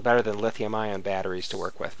got something better than lithium-ion batteries to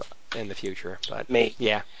work with in the future. But Me.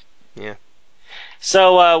 yeah.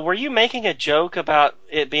 So, were you making a joke about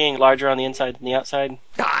it being larger on the inside than the outside?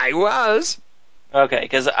 I was. Okay,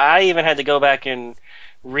 because I even had to go back and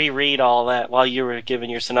reread all that while you were giving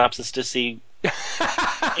your synopsis to see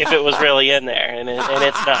if it was really in there, and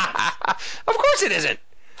it's not. Of course it isn't.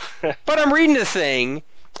 But I'm reading the thing,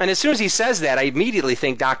 and as soon as he says that, I immediately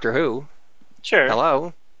think Doctor Who. Sure.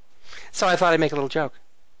 Hello. So I thought I'd make a little joke.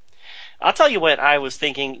 I'll tell you what I was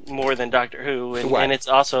thinking more than Doctor Who, What? and it's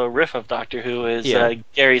also a riff of Doctor Who, is Yeah.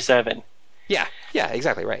 Gary Seven. Yeah,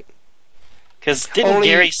 exactly right. Because didn't Only-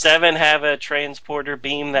 Gary Seven have a transporter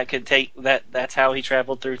beam that could take that? That's how he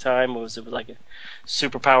traveled through time. Was it like a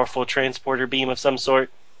super powerful transporter beam of some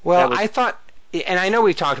sort? Well, I thought, and I know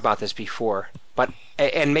we've talked about this before, but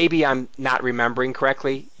and maybe I'm not remembering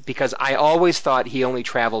correctly because I always thought he only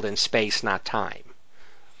traveled in space, not time.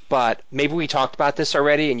 But maybe we talked about this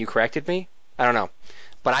already and you corrected me. I don't know.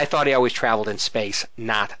 But I thought he always traveled in space,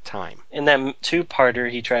 not time. In that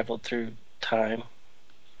two-parter, he traveled through time.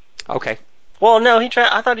 Okay. Well, no,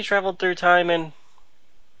 I thought he traveled through time, and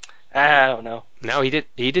I don't know. No, he did.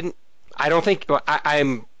 He didn't. I don't think. I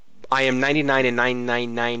am 99 and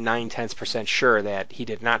 9999% sure that he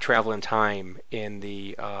did not travel in time in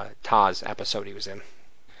the Taz episode he was in.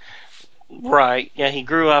 Right? Yeah, he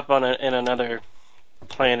grew up in another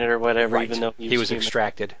planet or whatever, Right. even though He was human.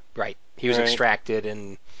 extracted. Right. He was Right. extracted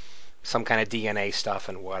in some kind of DNA stuff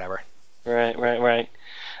and whatever. Right.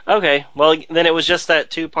 Okay, well then it was just that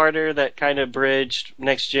two-parter that kind of bridged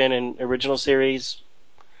next gen and original series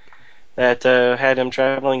that had him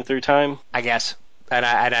traveling through time. I guess. And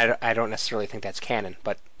I don't necessarily think that's canon,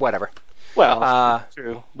 but whatever. Well,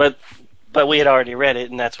 true, but we had already read it,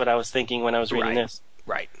 and that's what I was thinking when I was reading Right. this.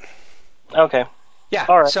 Right. Okay. Yeah.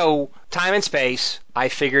 All right. So time and space. I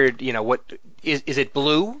figured, what is it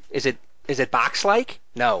blue? Is it box like?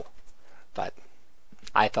 No, but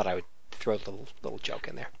I thought I would throw a little joke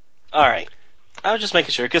in there. All right. I was just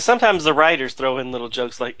making sure because sometimes the writers throw in little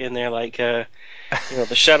jokes like in there, like the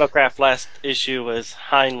shuttlecraft last issue was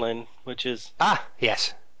Heinlein, which is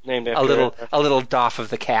Yes, named a after little doff of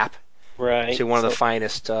the cap right. to one of the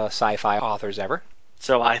finest sci-fi authors ever.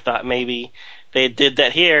 So I thought maybe they did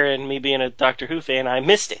that here, and me being a Doctor Who fan, I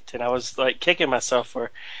missed it, and I was like kicking myself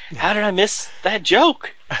for how did I miss that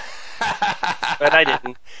joke? But I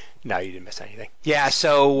didn't. No, you didn't miss anything. Yeah,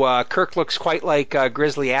 so Kirk looks quite like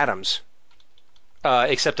Grizzly Adams,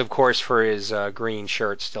 except of course for his green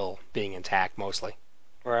shirt still being intact mostly.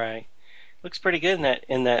 Right. Looks pretty good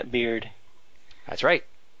in that beard. That's right.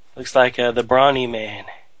 Looks like the brawny man.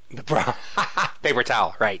 The paper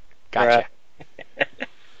towel, right? Gotcha. Right.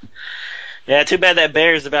 Yeah, too bad that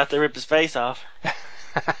bear is about to rip his face off.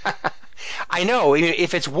 I know.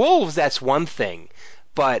 If it's wolves, that's one thing,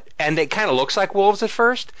 and it kind of looks like wolves at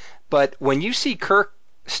first. But when you see Kirk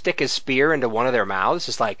stick his spear into one of their mouths,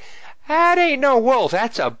 it's like that ain't no wolf.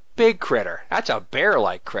 That's a big critter. That's a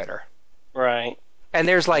bear-like critter. Right. And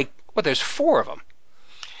there's there's 4 of them.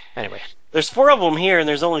 Anyway. There's 4 of them here, and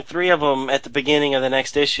there's only 3 of them at the beginning of the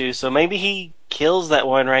next issue. So maybe he kills that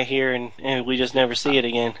one right here, and we just never see it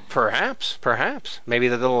again. Perhaps. Maybe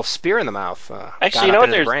the little spear in the mouth Actually, got you know up what?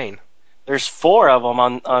 into the brain. There's 4 of them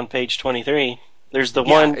on page 23. There's the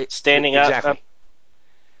one standing exactly. up.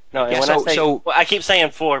 No, and Yeah, when I say, well, I keep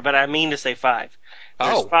saying 4, but I mean to say 5.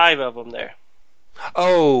 There's 5 of them there.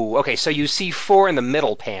 Oh, okay. So you see 4 in the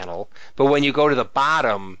middle panel, but when you go to the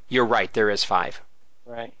bottom, you're right. There is 5.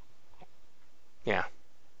 Right. Yeah.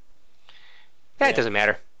 It doesn't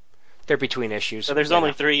matter. They're between issues. So there's you only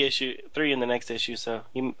know. three in the next issue. So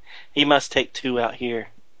he must take two out here.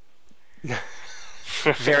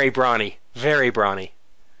 Very brawny. Very brawny.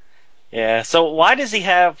 Yeah. So why does he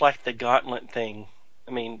have like the gauntlet thing?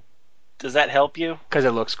 I mean, does that help you? Because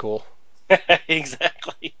it looks cool.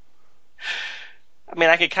 Exactly. I mean,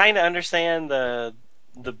 I could kind of understand the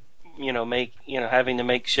having to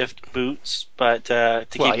make shift boots, but to Well,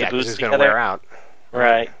 keep the yeah, because boots it's going to wear together, out.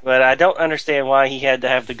 right? But I don't understand why he had to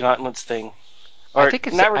have the gauntlets thing, I or think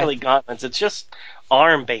it's not really gauntlets. It's just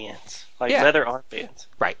armbands, like yeah, leather armbands.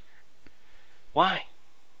 right. Why?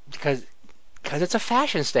 Because it's a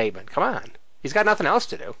fashion statement. Come on. He's got nothing else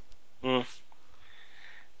to do. Mm.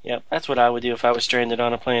 Yep, that's what I would do if I was stranded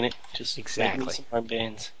on a planet. Just make me Exactly. some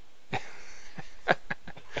armbands.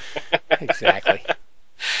 Exactly.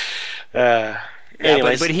 Uh, Yeah, but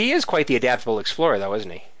anyways, he is quite the adaptable explorer, though,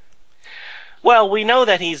 isn't he? well, we know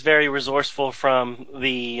that he's very resourceful from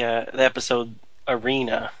the episode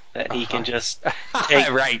Arena. That he can just take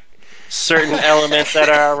Right. certain elements that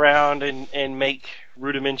are around and make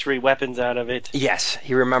rudimentary weapons out of it. Yes,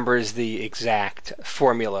 he remembers the exact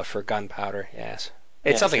formula for gunpowder. Yes,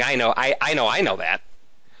 it's Yes. something I know. I know that.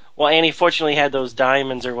 Well, and he fortunately had those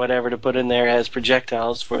diamonds or whatever to put in there as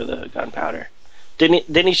projectiles for the gunpowder.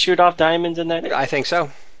 Didn't he shoot off diamonds in that? I think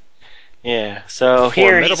so. Yeah. So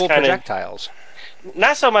here he's Formidable kind of projectiles.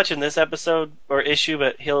 not so much in this episode or issue,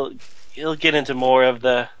 but he'll get into more of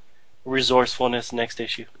the resourcefulness next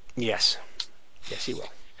issue. Yes, yes, he will.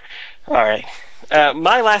 All right.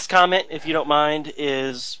 My last comment, if you don't mind,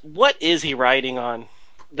 is what is he writing on?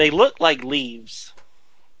 They look like leaves.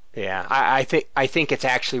 Yeah, I think it's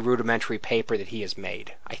actually rudimentary paper that he has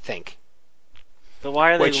made. I think. But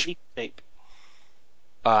why are they Which leaf shape?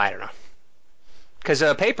 I don't know. Because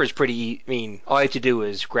paper is pretty. I mean, all you have to do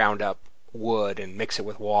is ground up wood and mix it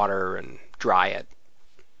with water and dry it.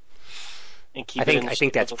 And keep it in the I think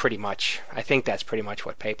shape that's of a. pretty much. I think that's pretty much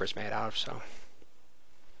what paper's made out of. So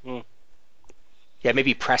Hmm, yeah,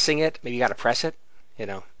 maybe pressing it. Maybe you got to press it.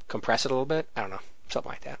 Compress it a little bit. I don't know, something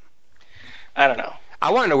like that. I don't know.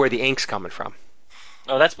 I want to know where the ink's coming from.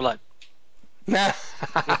 Oh, that's blood.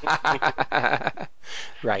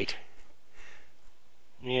 Right.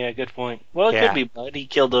 Yeah, good point. Well, it could Yeah. be blood. He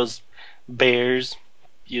killed those bears.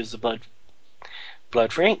 Used the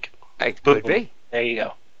blood for ink. It could Boom. be. There you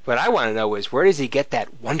go. What I want to know is where does he get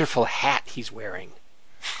that wonderful hat he's wearing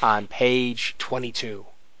on page 22?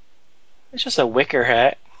 It's just a wicker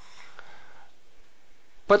hat.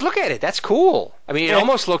 But look at it. That's cool. I mean, it Yeah.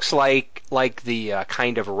 almost looks like the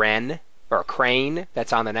kind of wren or crane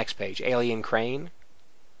that's on the next page. Alien crane.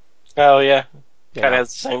 Oh yeah. You Kind of know.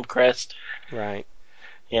 has the same crest. Right.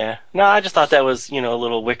 Yeah. No, I just thought that was a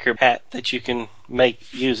little wicker hat that you can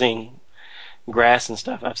make using grass and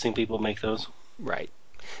stuff. I've seen people make those. Right.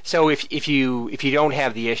 So if you don't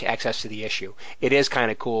have the access to the issue, it is kind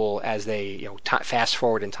of cool as they fast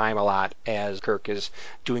forward in time a lot as Kirk is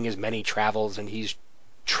doing his many travels and he's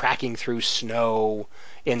tracking through snow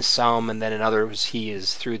in some, and then in others he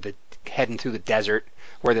is heading through the desert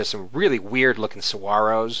where there's some really weird looking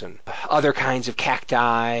saguaros and other kinds of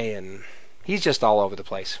cacti, and he's just all over the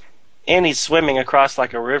place. And he's swimming across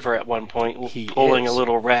like a river at one point, He pulling a is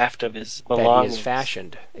little raft of his that he has belongings.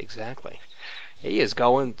 fashioned exactly. He is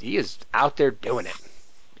out there doing it.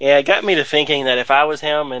 Yeah, it got me to thinking that if I was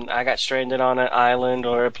him and I got stranded on an island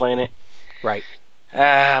or a planet, Right.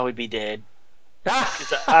 I would be dead.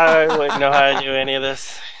 Because I wouldn't know how to do any of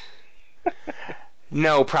this.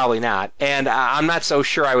 No, probably not. And I'm not so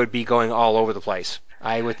sure I would be going all over the place.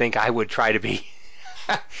 I would think I would try to be,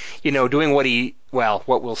 doing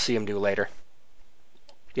what we'll see him do later.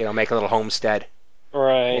 Make a little homestead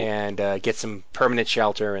Right. and get some permanent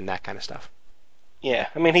shelter and that kind of stuff. Yeah.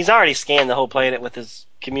 I mean, he's already scanned the whole planet with his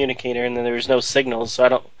communicator, and then there's no signals, so I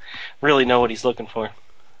don't really know what he's looking for.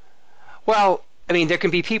 Well, I mean, there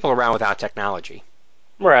can be people around without technology.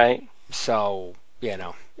 Right. So,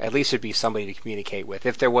 at least it'd be somebody to communicate with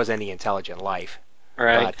if there was any intelligent life.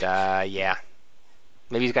 Right. But, yeah,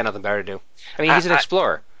 maybe he's got nothing better to do. I mean, I, he's an I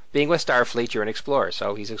explorer. Being with Starfleet, you're an explorer,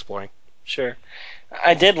 so he's exploring. sure.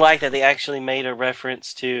 I did like that they actually made a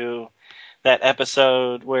reference to that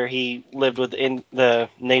episode where he lived within the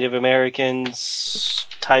Native Americans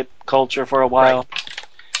type culture for a Right. while.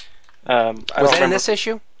 I Was don't that in remember. this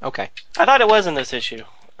issue? Okay. I thought it was in this issue.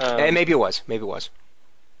 Maybe it was. Maybe it was.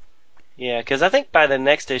 Yeah, because I think by the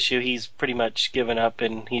next issue he's pretty much given up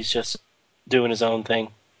and he's just doing his own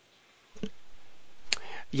thing.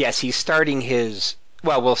 Yes, he's starting his.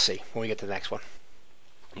 Well, we'll see when we get to the next one.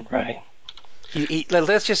 Right.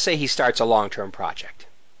 Let's just say he starts a long-term project.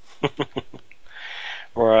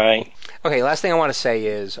 Right. Okay, last thing I want to say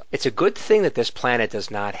is it's a good thing that this planet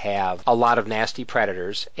does not have a lot of nasty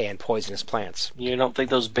predators and poisonous plants. You don't think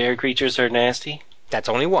those bear creatures are nasty? That's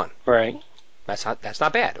only one. Right. That's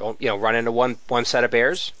not bad. Run into one set of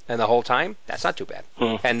bears and the whole time, that's not too bad.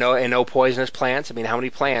 Hmm. And no poisonous plants. I mean, how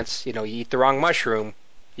many plants? You eat the wrong mushroom,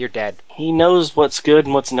 you're dead. He knows what's good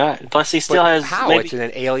and what's not. Plus, he still But has how? It's maybe.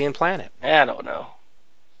 an alien planet. I don't know.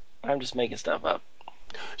 I'm just making stuff up.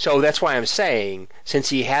 So that's why I'm saying, since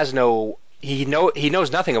he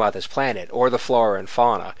knows nothing about this planet or the flora and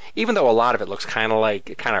fauna, even though a lot of it looks kind of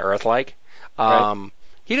Earth-like. Right.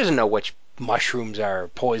 He doesn't know which mushrooms are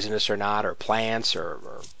poisonous or not, or plants or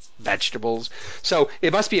vegetables. So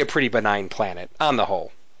it must be a pretty benign planet on the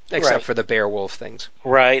whole, except Right. for the bear wolf things.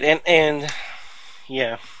 Right. And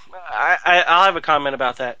yeah, I'll have a comment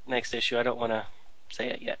about that next issue. I don't want to say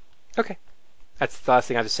it yet. Okay, that's the last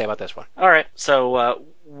thing I have to say about this one. All right. So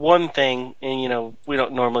one thing, and we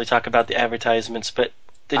don't normally talk about the advertisements, but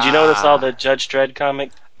did you notice all the Ah, Judge Dredd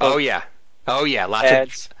comic oh book yeah, oh yeah,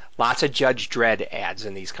 ads? lots of Judge Dredd ads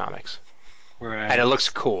in these comics, and it Right. looks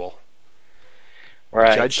cool.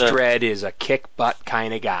 Right. Judge Dredd is a kick butt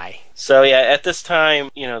kind of guy. So yeah, at this time,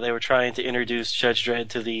 they were trying to introduce Judge Dredd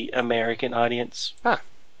to the American audience. Huh.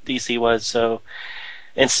 DC was. So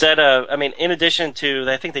instead of, I mean, in addition to,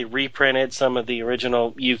 I think they reprinted some of the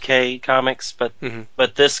original UK comics, but Hmm.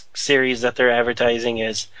 but this series that they're advertising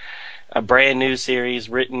is a brand new series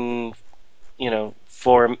written,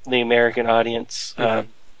 for the American audience. Hmm.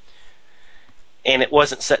 And it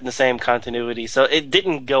wasn't set in the same continuity, so it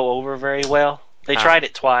didn't go over very well. They Ah, tried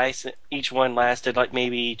it twice. Each one lasted like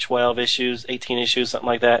maybe 12 issues, 18 issues, something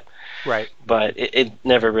like that. right. But it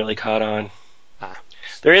never really caught on. Ah.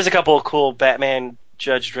 There is a couple of cool Batman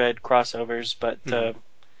Judge Dredd crossovers, Hmm.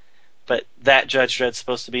 but that Judge Dredd's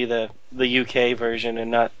supposed to be the UK version and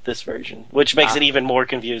not this version, which makes it Ah. even more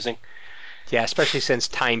confusing. Yeah, especially since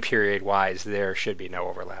time period wise, there should be no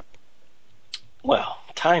overlap. Well,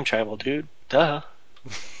 time travel, dude. Duh.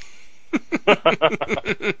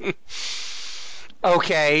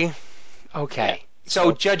 Okay. Yeah. Okay. So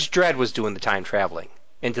So Judge Dredd was doing the time traveling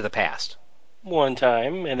into the past. one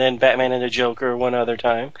time, and then Batman and the Joker one other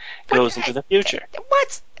time What? goes into the future.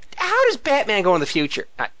 What? How does Batman go in the future?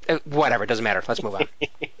 Whatever. It doesn't matter. Let's move on.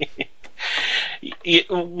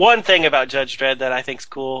 One thing about Judge Dredd that I think's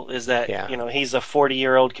cool is that Yeah. he's a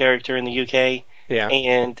 40-year-old character in the UK, Yeah.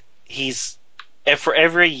 and and for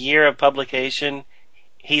every year of publication,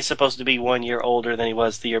 he's supposed to be 1 year older than he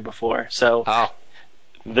was the year before. So Oh.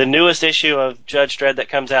 the newest issue of Judge Dredd that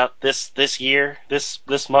comes out this year, this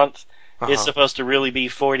month, Uh is huh. supposed to really be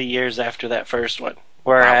 40 years after that first one. Wow.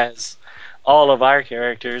 Whereas all of our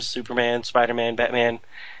characters, Superman, Spider-Man, Batman,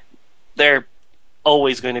 they're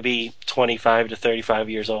always going to be 25 to 35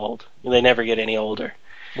 years old. They never get any older.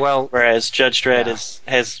 Well. Whereas Judge Dredd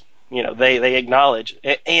Yeah. has they acknowledge,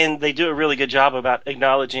 and they do a really good job about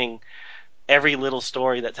acknowledging every little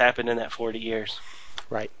story that's happened in that 40 years.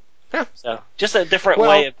 Right. Yeah. So just a different way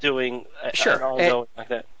Well. of doing an Sure. ongoing like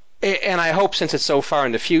that. And I hope, since it's so far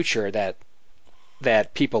in the future,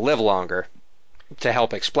 that people live longer to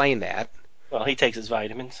help explain that. Well, he takes his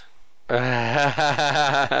vitamins.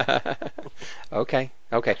 Okay,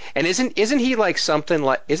 okay. And isn't he like something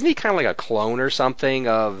like isn't he kind of like a clone or something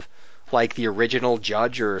of like the original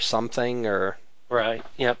Judge or something or Right.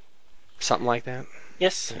 Yep. something like that?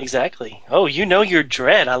 Yes, Yeah. exactly. Oh, you know your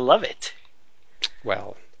Dredd. I love it.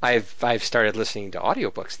 Well, I've started listening to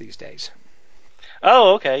audiobooks these days.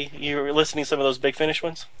 Oh, okay. You were listening to some of those Big Finish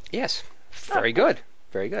ones? Yes. Oh, Very cool. good.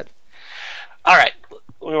 Very good. All right.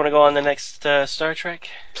 We want to go on the next Star Trek?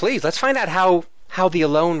 Please, let's find out how the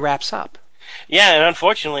Alone wraps up. Yeah, and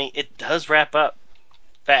unfortunately, it does wrap up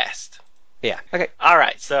fast. Yeah. Okay. All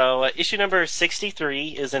right, so issue number 63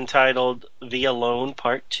 is entitled The Alone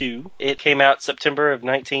Part 2. It came out September of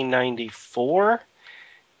 1994,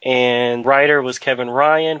 and writer was Kevin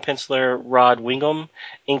Ryan, penciler Rod Wingham,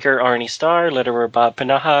 inker Arnie Starr, letterer Bob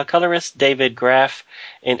Panaha, colorist David Graff,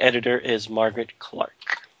 and editor is Margaret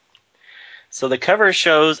Clark. So the cover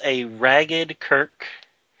shows a ragged Kirk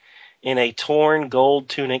in a torn gold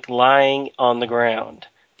tunic lying on the ground.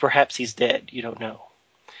 Perhaps he's dead, you don't know.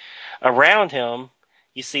 Around him,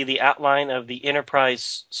 you see the outline of the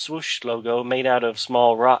Enterprise swoosh logo made out of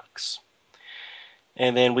small rocks.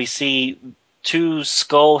 And then we see two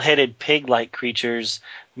skull-headed pig-like creatures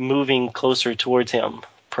moving closer towards him,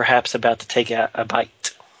 perhaps about to take a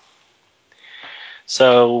bite.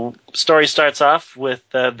 So, story starts off with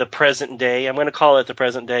the present day. I'm going to call it the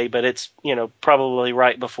present day, but it's probably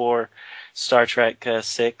right before Star Trek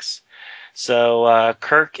 6. So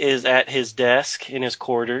Kirk is at his desk in his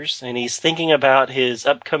quarters, and he's thinking about his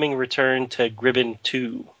upcoming return to Gribbon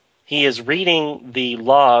 2. He is reading the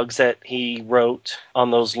logs that he wrote on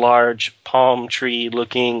those large palm tree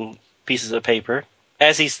looking pieces of paper.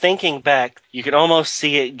 As he's thinking back, you can almost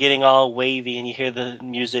see it getting all wavy, and you hear the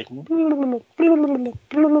music.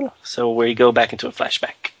 So where you go back into a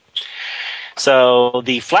flashback. So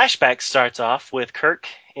the flashback starts off with Kirk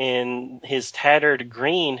in his tattered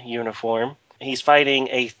green uniform. He's fighting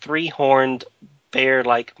a three-horned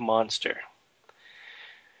bear-like monster.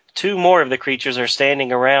 Two more of the creatures are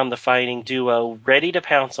standing around the fighting duo, ready to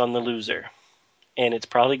pounce on the loser. And it's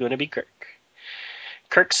probably going to be Kirk.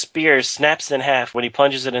 Kirk's spear snaps in half when he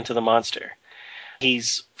plunges it into the monster.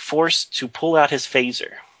 He's forced to pull out his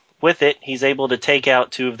phaser. With it, he's able to take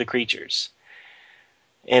out two of the creatures.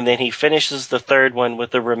 And then he finishes the third one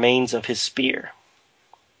with the remains of his spear.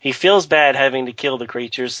 He feels bad having to kill the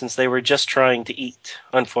creatures since they were just trying to eat.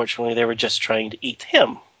 Unfortunately, they were just trying to eat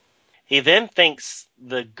him. He then thinks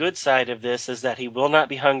the good side of this is that he will not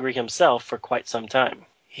be hungry himself for quite some time.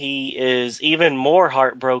 He is even more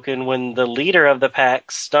heartbroken when the leader of the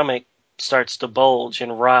pack's stomach starts to bulge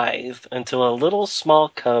and writhe until a little small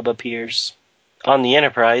cub appears. On the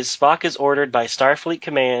Enterprise, Spock is ordered by Starfleet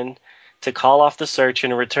Command to call off the search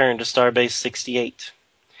and return to Starbase 68.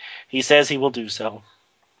 He says he will do so.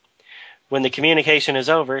 When the communication is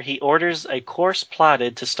over, he orders a course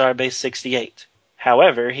plotted to Starbase 68.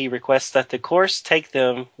 However, he requests that the course take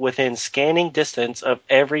them within scanning distance of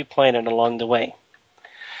every planet along the way.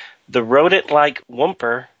 The rodent-like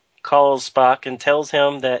Whomper calls Spock and tells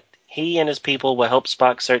him that he and his people will help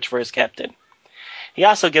Spock search for his captain. He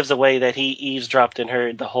also gives away that he eavesdropped and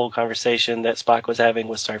heard the whole conversation that Spock was having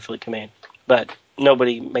with Starfleet Command, but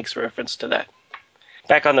nobody makes reference to that.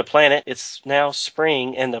 Back on the planet, it's now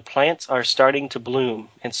spring and the plants are starting to bloom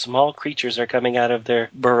and small creatures are coming out of their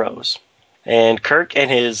burrows. And Kirk and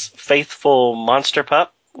his faithful monster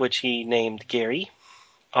pup, which he named Gary,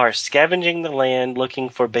 are scavenging the land looking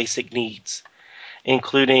for basic needs,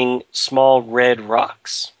 including small red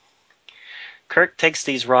rocks. Kirk takes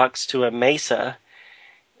these rocks to a mesa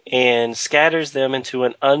and scatters them into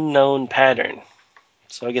an unknown pattern.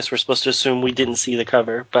 So I guess we're supposed to assume we didn't see the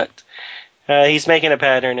cover, but he's making a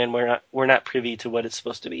pattern and we're not privy to what it's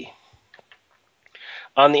supposed to be.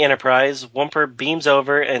 On the Enterprise, Whomper beams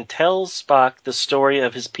over and tells Spock the story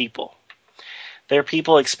of his people. Their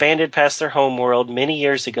people expanded past their homeworld many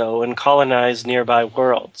years ago and colonized nearby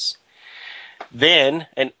worlds. Then,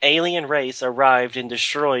 an alien race arrived and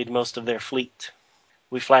destroyed most of their fleet.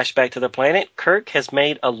 We flash back to the planet. Kirk has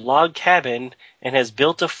made a log cabin and has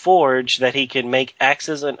built a forge that he can make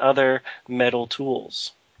axes and other metal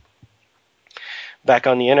tools. Back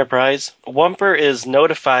on the Enterprise, Whomper is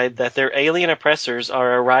notified that their alien oppressors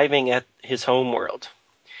are arriving at his homeworld.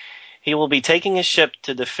 He will be taking his ship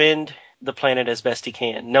to defend the planet as best he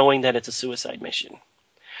can, knowing that it's a suicide mission.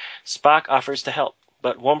 Spock offers to help,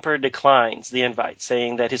 but Whomper declines the invite,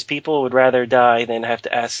 saying that his people would rather die than have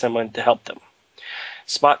to ask someone to help them.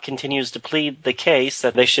 Spock continues to plead the case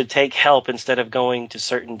that they should take help instead of going to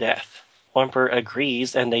certain death. Whomper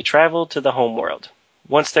agrees, and they travel to the homeworld.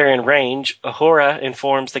 Once they're in range, Uhura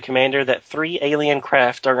informs the commander that 3 alien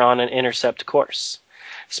craft are on an intercept course.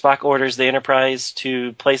 Spock orders the Enterprise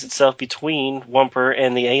to place itself between Whomper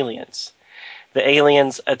and the aliens. The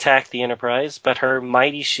aliens attack the Enterprise, but her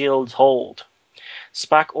mighty shields hold.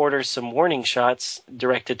 Spock orders some warning shots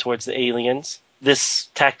directed towards the aliens. This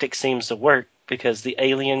tactic seems to work because the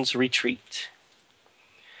aliens retreat.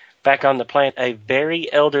 Back on the planet, a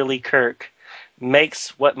very elderly Kirk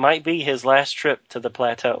makes what might be his last trip to the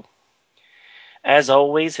plateau. As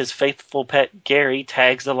always, his faithful pet Gary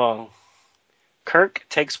tags along. Kirk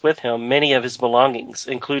takes with him many of his belongings,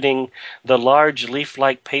 including the large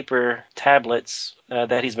leaf-like paper tablets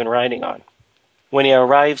that he's been writing on. When he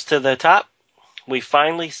arrives to the top, we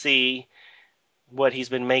finally see what he's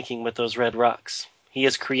been making with those red rocks. He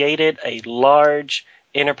has created a large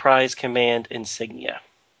Enterprise Command insignia.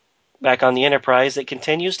 Back on the Enterprise, it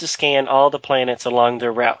continues to scan all the planets along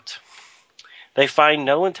their route. They find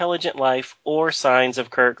no intelligent life or signs of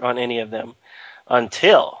Kirk on any of them,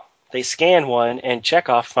 until they scan one and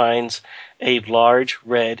Chekhov finds a large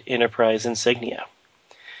red Enterprise insignia.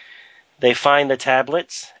 They find the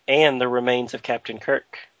tablets and the remains of Captain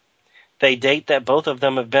Kirk. They date that both of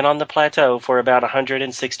them have been on the plateau for about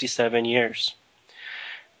 167 years.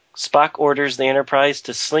 Spock orders the Enterprise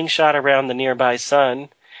to slingshot around the nearby sun,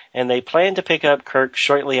 and they plan to pick up Kirk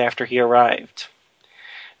shortly after he arrived.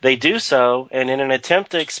 They do so, and in an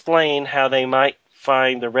attempt to explain how they might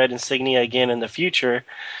find the red insignia again in the future,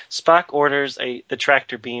 Spock orders the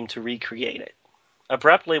tractor beam to recreate it.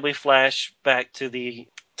 Abruptly, we flash back to the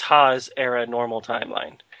TOS era normal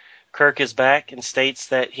timeline. Kirk is back and states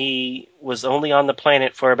that he was only on the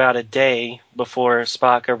planet for about a day before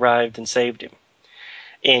Spock arrived and saved him.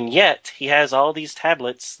 And yet, he has all these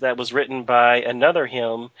tablets that was written by another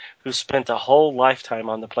him who spent a whole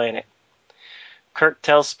lifetime on the planet. Kirk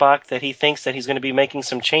tells Spock that he thinks that he's going to be making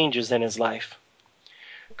some changes in his life.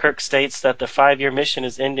 Kirk states that the 5-year mission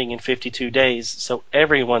is ending in 52 days, so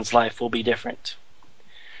everyone's life will be different.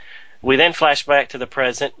 We then flash back to the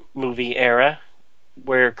present movie era,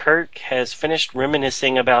 where Kirk has finished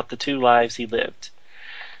reminiscing about the 2 lives he lived.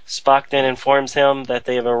 Spock then informs him that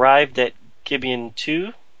they have arrived at Gibeon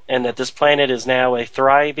 2, and that this planet is now a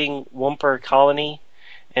thriving Wumper colony,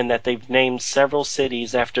 and that they've named several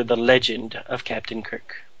cities after the legend of Captain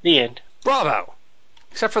Kirk. The end. Bravo!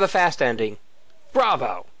 Except for the fast ending.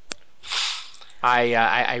 Bravo!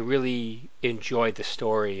 I really enjoyed the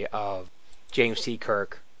story of James T.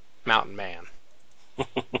 Kirk, Mountain Man.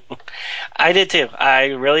 I did too. I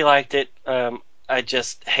really liked it. I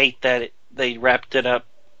just hate that they wrapped it up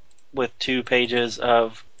with 2 pages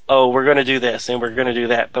of, oh, we're going to do this and we're going to do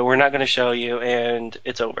that, but we're not going to show you, and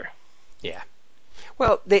it's over. Yeah.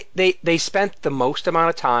 Well, they spent the most amount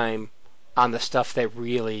of time on the stuff that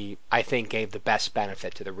really, I think, gave the best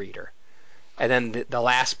benefit to the reader. And then the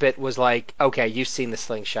last bit was like, okay, you've seen the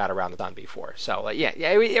slingshot around the sun before, so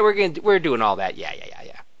we're doing all that. Yeah.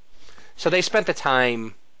 So they spent the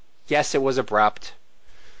time. Yes, it was abrupt,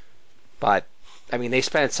 but I mean, they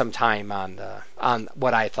spent some time on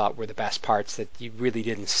what I thought were the best parts that you really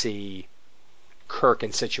didn't see Kirk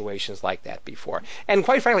in situations like that before. And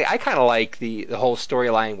quite frankly, I kind of like the whole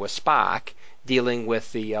storyline with Spock dealing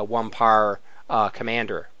with the Wumpar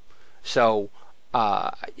commander. So,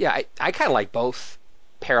 I kind of like both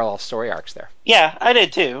parallel story arcs there. Yeah, I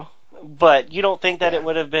did too. But you don't think that Yeah. it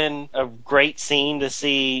would have been a great scene to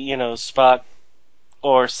see, Spock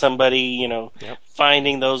or somebody, Yep.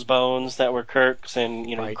 finding those bones that were Kirk's and,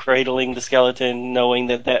 Right. cradling the skeleton, knowing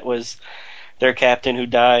that that was their captain who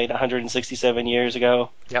died 167 years ago.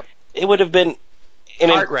 Yep. It would have been an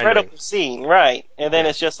Heart-rending. incredible scene, right? And then Yeah.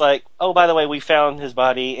 it's just like, oh, by the way, we found his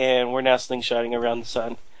body and we're now slingshotting around the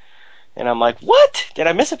sun. And I'm like, what? Did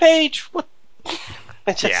I miss a page? What?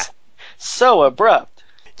 It's Yeah. just so abrupt.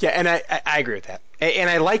 Yeah, and I agree with that. And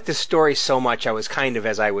I like the story so much. I was kind of,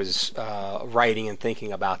 as I was writing and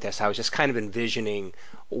thinking about this, I was just kind of envisioning,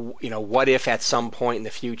 what if at some point in the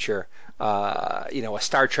future, a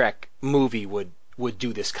Star Trek movie would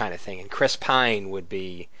do this kind of thing, and Chris Pine would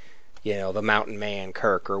be, the Mountain Man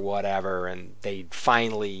Kirk or whatever, and they'd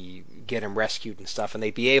finally get him rescued and stuff, and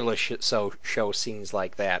they'd be able to show scenes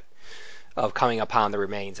like that of coming upon the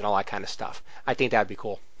remains and all that kind of stuff. I think that'd be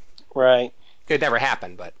cool. Right. It never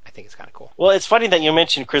happened, but I think it's kind of cool. Well, it's funny that you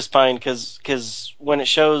mentioned Chris Pine because when it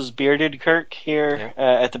shows bearded Kirk here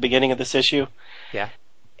Yeah. at the beginning of this issue, Yeah.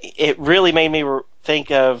 it really made me think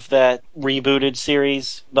of that rebooted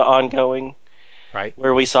series, the ongoing, Right.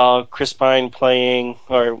 where we saw Chris Pine playing,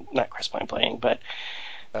 or not Chris Pine playing, but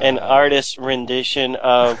an artist's rendition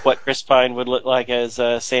of what Chris Pine would look like as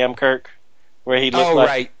Sam Kirk, where he looked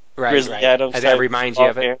like Grizzly Adams. That reminds you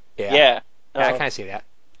of it. Hair. Yeah. Yeah. Yeah, I kind of see that.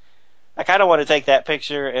 I kind of want to take that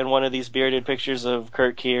picture and one of these bearded pictures of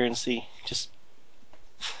Kirk here and see, just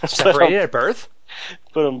Separated at birth?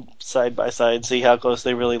 put them side by side, see how close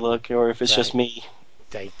they really look, or if it's just me.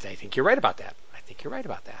 I think you're right about that.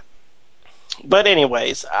 But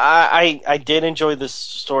anyways, I did enjoy this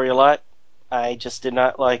story a lot. I just did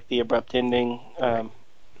not like the abrupt ending,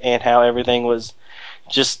 and how everything was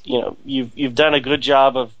just, you've done a good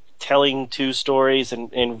job of telling 2 stories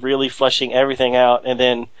and really fleshing everything out, and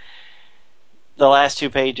then the last 2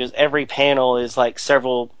 pages, every panel is like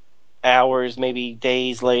several hours, maybe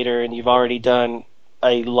days later, and you've already done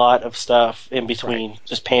a lot of stuff in between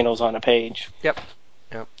just panels on a page. Yep.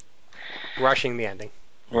 Rushing the ending.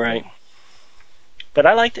 Right. But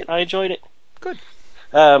I liked it. I enjoyed it. Good.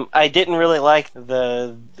 I didn't really like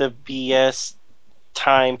the BS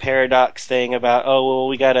time paradox thing about, oh, well,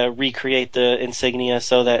 we got to recreate the insignia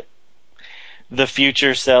so that the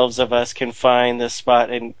future selves of us can find this spot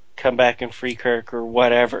and come back and free Kirk or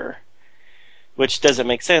whatever. Which doesn't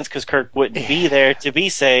make sense because Kirk wouldn't be there to be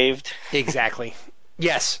saved. Exactly.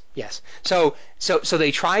 Yes. So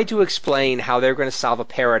they tried to explain how they're going to solve a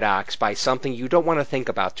paradox by something you don't want to think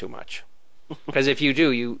about too much. Because if you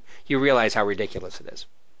do, you realize how ridiculous it is.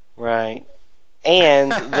 Right.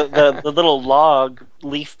 And the little log,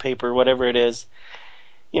 leaf paper, whatever it is,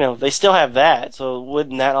 they still have that. So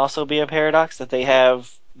wouldn't that also be a paradox that they have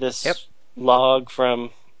this log from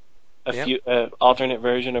a Yep. few alternate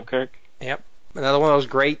version of Kirk. Yep. Another one of those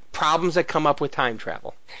great problems that come up with time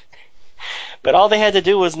travel. But all they had to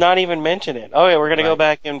do was not even mention it. Oh yeah, we're gonna go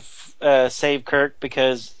Right. back and save Kirk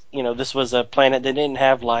because this was a planet that didn't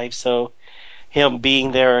have life, so him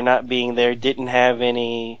being there or not being there didn't have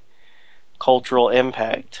any cultural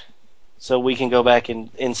impact. So we can go back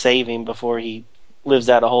and save him before he lives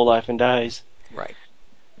out a whole life and dies. Right.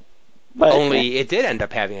 But Only it did end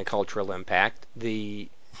up having a cultural impact. The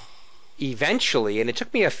Eventually, and it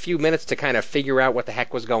took me a few minutes to kind of figure out what the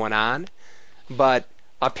heck was going on, but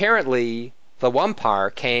apparently the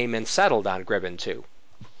Wumpar came and settled on Gribben 2,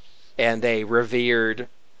 and they revered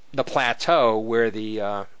the plateau where the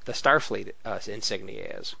Starfleet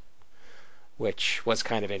insignia is, which was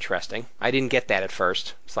kind of interesting. I didn't get that at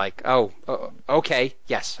first. It's like, oh, okay,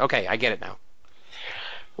 yes, okay, I get it now.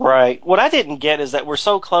 right, what I didn't get is that we're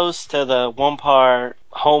so close to the Wumpar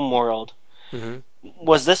homeworld. Hmm.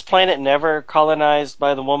 Was this planet never colonized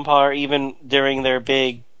by the Wumpar, even during their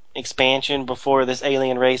big expansion before this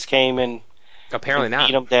alien race came Apparently and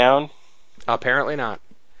beat not. them down? Apparently not.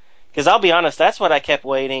 Because I'll be honest, that's what I kept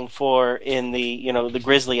waiting for in the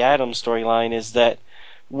Grizzly Adams storyline, is that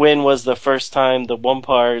when was the first time the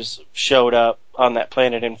Wumpars showed up on that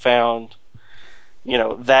planet and found,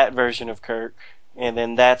 that version of Kirk, and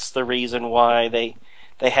then that's the reason why they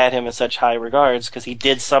had him in such high regards, because he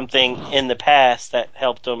did something in the past that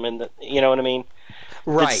helped them, and you know what I mean?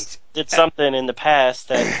 Did Right. did something in the past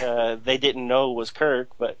that they didn't know was Kirk,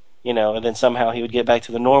 but and then somehow he would get back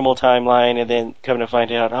to the normal timeline, and then come to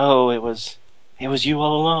find out, oh, it was you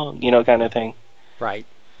all along, kind of thing. Right.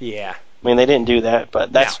 Yeah. I mean, they didn't do that,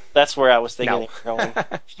 but No. that's where I was thinking No. they were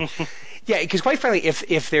going. Yeah, because quite frankly,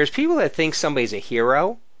 if there's people that think somebody's a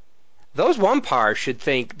hero, those Wumpars should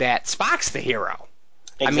think that Spock's the hero.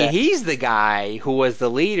 I mean, Exactly. he's the guy who was the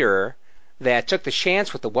leader that took the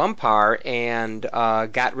chance with the Wumpar and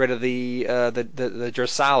got rid of the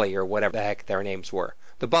Drosali or whatever the heck their names were,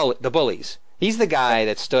 the bullies. He's the guy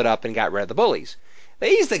that stood up and got rid of the bullies.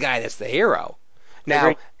 He's the guy that's the hero. Agree.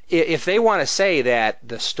 Now, if they want to say that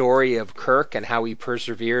the story of Kirk and how he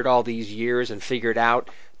persevered all these years and figured out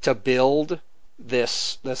to build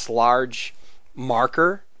this large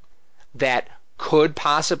marker that could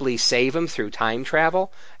possibly save him through time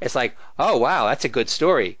travel, it's like, oh wow, that's a good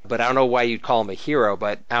story. But I don't know why you'd call him a hero.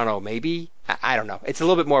 But I don't know, maybe I don't know. It's a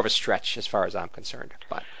little bit more of a stretch as far as I'm concerned.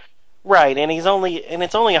 But Right, and it's only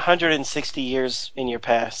 160 years in your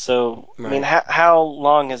past. So, I mean, right. how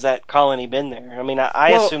long has that colony been there? I mean,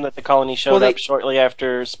 I Well, assume that the colony well, showed up they shortly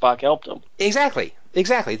after Spock helped them. exactly.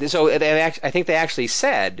 So I think they actually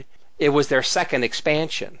said it was their second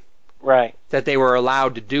expansion Right. that they were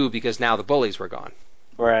allowed to do because now the bullies were gone.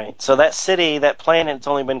 Right. So that city, that planet's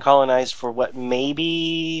only been colonized for what,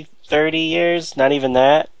 maybe 30 years? Not even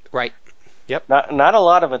that. Right. Yep. Not a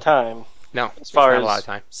lot of a time No, as it's far not a lot of as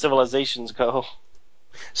time. civilizations go.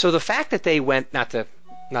 So the fact that they went not to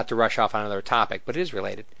rush off on another topic, but it is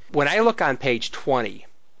related. When I look on page 20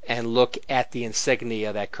 and look at the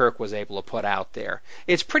insignia that Kirk was able to put out there,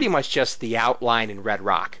 it's pretty much just the outline in red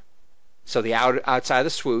rock. So the outside of the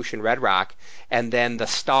swoosh in red rock, and then the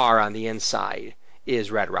star on the inside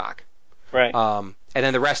is red rock. Right. And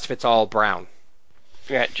then the rest of it's all brown,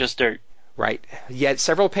 Yeah, just dirt. right? Yet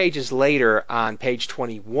several pages later, on page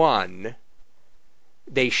 21,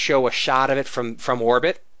 they show a shot of it from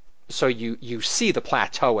orbit, so you see the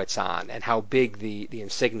plateau it's on and how big the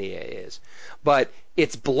insignia is. But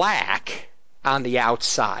it's black on the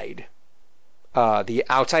outside. The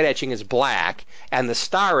outside etching is black, and the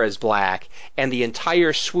star is black, and the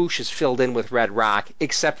entire swoosh is filled in with red rock,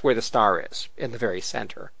 except where the star is in the very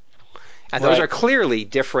center. And those Right. are clearly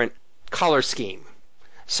different color scheme.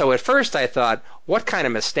 So at first I thought, what kind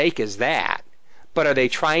of mistake is that? But are they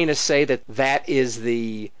trying to say that that is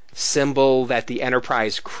the symbol that the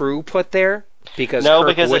Enterprise crew put there? Because No, Kirk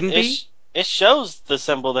because wouldn't be? it shows the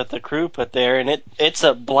symbol that the crew put there, and it's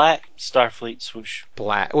a black Starfleet swoosh.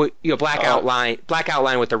 Black, well, Uh, black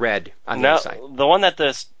outline with the red on the inside. no, the one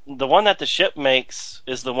that the ship makes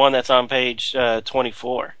is the one that's on page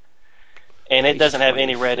 24, and it Page doesn't have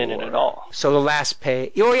any red in it at 24. all. So the last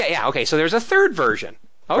page. Oh, yeah, yeah. Okay, so there's a third version.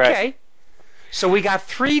 Right. Okay. So we got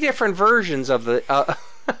three different versions of the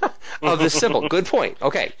of the symbol. Good point.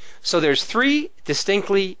 Okay, so there's three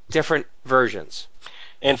distinctly different versions.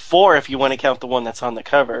 And four if you want to count the one that's on the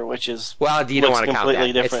cover, which is Well, you don't looks want to count that.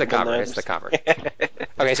 completely It's the different than the cover. It's the others. cover.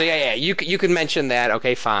 Okay, so yeah, you can mention that.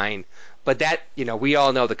 Okay, fine. But that we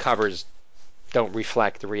all know the covers don't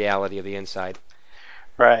reflect the reality of the inside.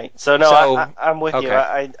 Right. So no, So I'm with you.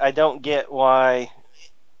 okay, I don't get why.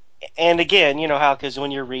 and again, you know how because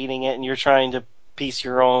when you're reading it and you're trying to piece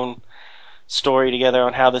your own story together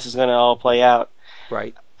on how this is going to all play out,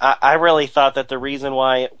 Right. I really thought that the reason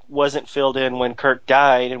why it wasn't filled in when Kirk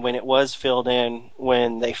died and when it was filled in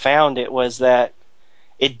when they found it was that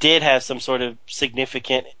it did have some sort of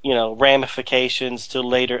significant, ramifications to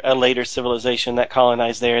a later civilization that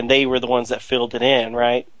colonized there, and they were the ones that filled it in,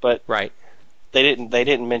 right? But Right. they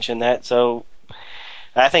didn't mention that, so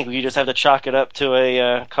I think you just have to chalk it up to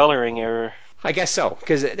a coloring error. I guess so,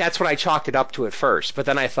 because that's what I chalked it up to at first. But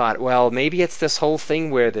then I thought, well, maybe it's this whole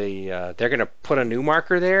thing where they're going to put a new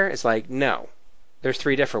marker there. It's like, no, there's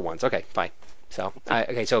three different ones. Okay, fine. So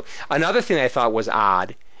another thing I thought was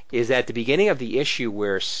odd is at the beginning of the issue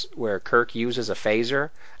where Kirk uses a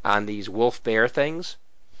phaser on these wolf bear things,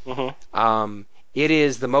 Hmm. it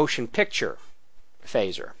is the motion picture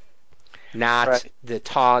phaser, not Right. the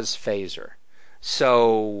TAWS phaser.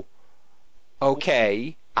 So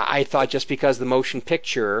okay, I thought just because the motion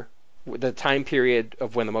picture, the time period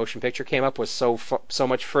of when the motion picture came up was so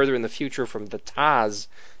much further in the future from the Taz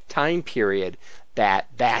time period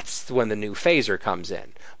that's when the new phaser comes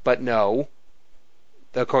in. But no,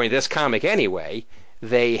 according to this comic anyway,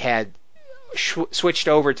 they had switched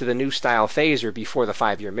over to the new style phaser before the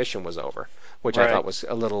 5 year mission was over, which I thought Right. was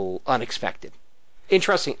a little unexpected.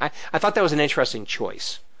 Interesting. I thought that was an interesting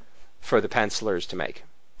choice for the pencilers to make,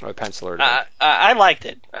 or penciler to make. I liked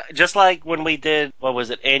it. Just like when we did, what was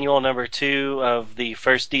it, annual number 2 of the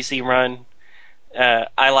first DC run.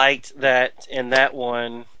 I liked that in that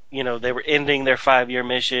one, they were ending their 5 year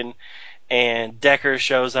mission, and Decker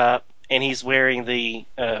shows up, and he's wearing the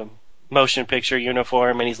motion picture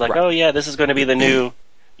uniform, and he's like, Right. "Oh yeah, this is going to be the new Right.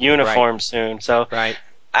 uniform soon." So Right.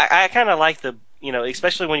 I kind of like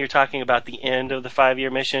especially when you're talking about the end of the 5 year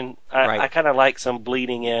mission. I Right. kind of like some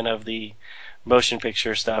bleeding in of the motion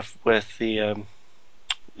picture stuff with the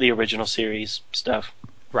original series stuff.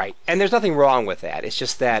 Right. And there's nothing wrong with that. It's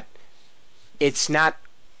just that it's not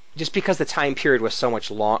just because the time period was so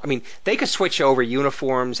much long. I mean, they could switch over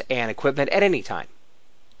uniforms and equipment at any time.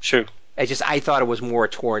 True. It's just I thought it was more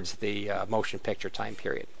towards the motion picture time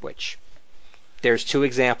period, which there's two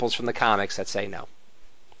examples from the comics that say no.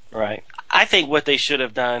 Right. I think what they should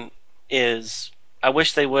have done is I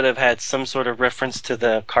wish they would have had some sort of reference to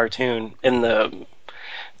the cartoon in the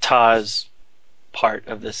Taz part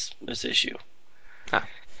of this issue. Huh.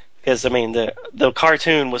 Because I mean the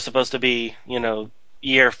cartoon was supposed to be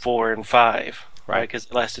year 4 and 5, right? Right. Because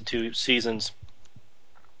it lasted 2 seasons.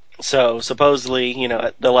 So supposedly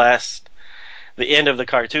at the end of the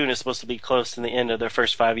cartoon is supposed to be close to the end of their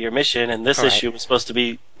first 5 year mission, and this All right. issue was supposed to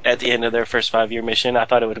be at the end of their first 5 year mission. I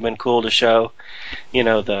thought it would have been cool to show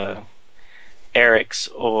the Eric's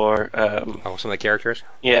or Oh, some of the characters.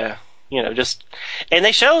 yeah, just and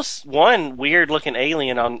they show one weird looking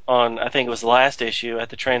alien on I think it was the last issue at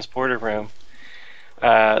the transporter room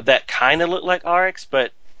that kind of looked like Arx,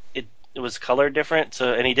 but it was colored different.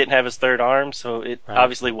 So and he didn't have his third arm, so it Right.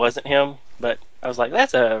 obviously wasn't him. But I was like,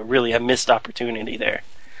 that's a missed opportunity there.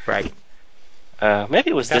 Right. Maybe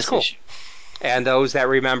it was That's this cool. issue. And those that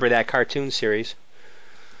remember that cartoon series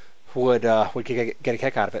would get a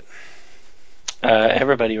kick out of it.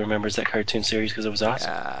 Everybody remembers that cartoon series because it was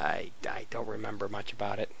awesome. I don't remember much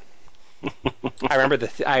about it. I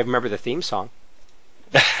remember the theme song.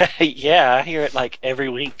 Yeah, I hear it like every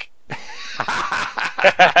week.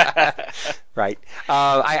 Right.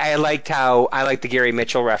 I liked the Gary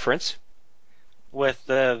Mitchell reference. With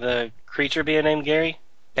the creature being named Gary.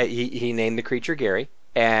 He named the creature Gary,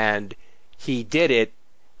 and he did it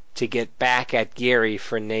to get back at Gary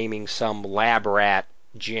for naming some lab rat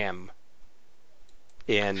Jim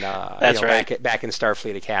in That's right. back in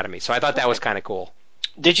Starfleet Academy. So I thought that was kind of cool.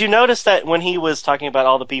 Did you notice that when he was talking about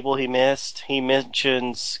all the people he missed, he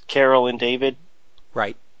mentions Carol and David?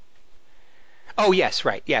 Right. Oh yes,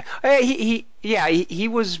 right. Yeah. He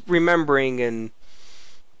was remembering and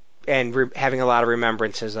having a lot of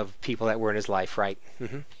remembrances of people that were in his life. Right.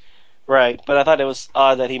 Right, but I thought it was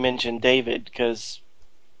odd that he mentioned David because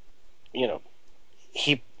you know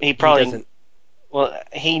he He probably doesn't.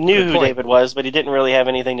 he knew Good who point. David was, but he didn't really have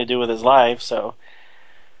anything to do with his life. So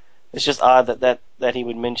it's just odd that he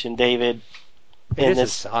would mention David It in is his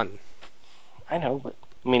this. son. I know, but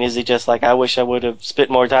I mean, is he just like I wish I would have spent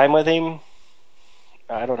more time with him?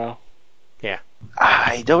 I don't know. Yeah.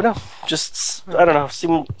 I don't know. Just Well, I don't know.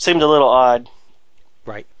 Seemed a little odd.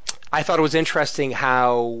 right. I thought it was interesting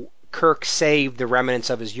how Kirk saved the remnants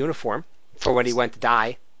of his uniform for when he went to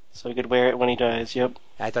die. So he could wear it when he dies. Yep.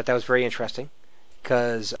 I thought that was very interesting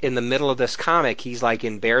because in the middle of this comic, he's like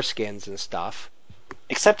in bearskins and stuff.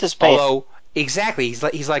 Except his pants. Although Exactly.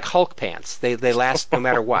 He's like Hulk pants. They last no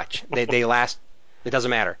matter what. They last. It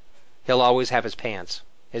doesn't matter. He'll always have his pants,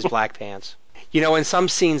 his black pants. In some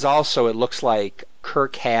scenes also it looks like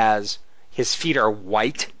Kirk has his feet are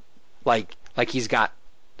white, like he's got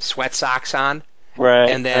sweat socks on, Right,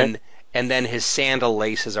 and right, then his sandal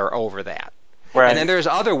laces are over that. And then right, there's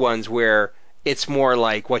other ones where it's more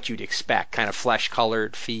like what you'd expect, kind of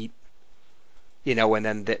flesh-colored feet, and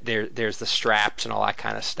then there's the straps and all that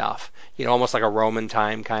kind of stuff. Almost like a Roman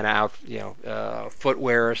time kind of out,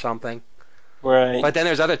 footwear or something. right. But then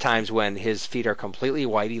there's other times when his feet are completely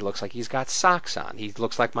white. He looks like he's got socks on. He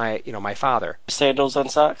looks like my father. Sandals and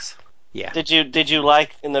socks. Yeah. Did you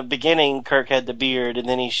like in the beginning Kirk had the beard and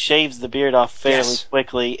then he shaves the beard off fairly Yes.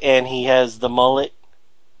 quickly and he has the mullet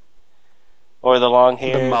or the long The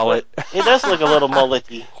hair? mullet. It does look a little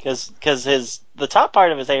mullety because the top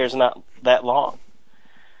part of his hair is not that long.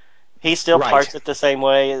 He still Right. parts it the same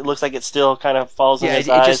way. It looks like it still kind of falls in Yeah. his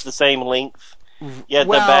It eyes just. the same length. Yet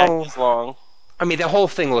the back Well, is long. I mean, the whole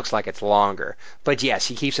thing looks like it's longer. But yes,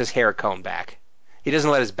 he keeps his hair combed back. He doesn't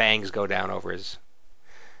let his bangs go down over his.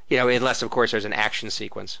 Unless of course there's an action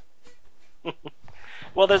sequence.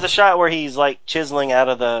 Well, there's a shot where he's like chiseling out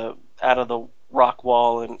of the rock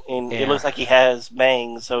wall, and it Yeah. looks like he has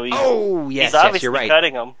bangs, so Oh he's yes, you're obviously right.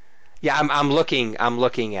 cutting them. Yeah, I'm looking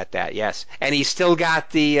at that. Yes, and he's still got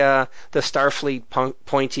the Starfleet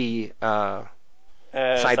pointy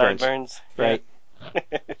sideburns, Sideburns, yeah. right?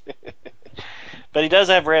 But he does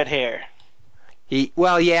have red hair.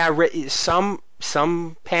 Well, yeah,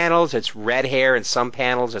 some panels it's red hair, and some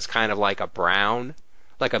panels it's kind of like a brown,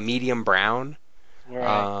 like a medium brown.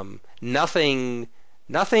 Right, Nothing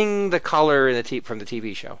the color in from the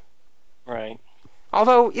TV show. right.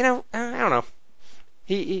 Although, I don't know.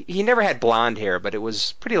 He never had blonde hair, but it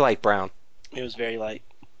was pretty light brown. It was very light.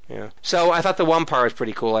 Yeah. So I thought the one part was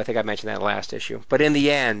pretty cool. I think I mentioned that last issue. But in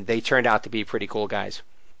the end, they turned out to be pretty cool guys.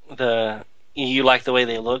 The You like the way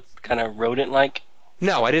they looked, kind of rodent-like.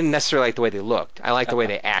 No, I didn't necessarily like the way they looked. I liked the way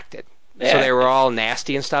they acted. So Yeah, they were all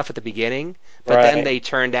nasty and stuff at the beginning, but then right. they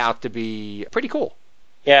turned out to be pretty cool.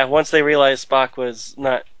 Yeah, once they realized Spock was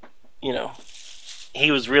not, you know,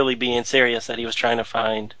 he was really being serious that he was trying to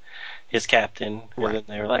find his captain, and Right. then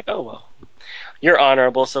they were like, "Oh well, you're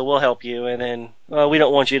honorable, so we'll help you." And then, well, we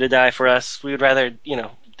don't want you to die for us. We would rather,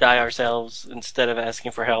 die ourselves instead of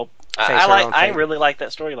asking for help. Face our own I fate. really like that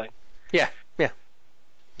storyline. Yeah, yeah.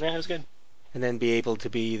 Yeah, it was good. And then be able to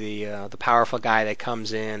be the powerful guy that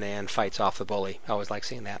comes in and fights off the bully. I always like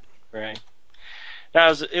seeing that. Right.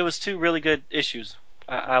 Now it was two really good issues.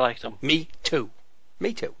 I liked them. Me too.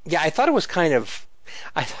 Me too. Yeah, I thought it was kind of.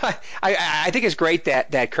 I think it's great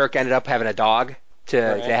that Kirk ended up having a dog to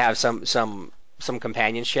Right. have some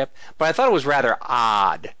companionship, but I thought it was rather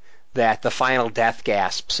odd that the final death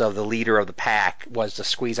gasps of the leader of the pack was to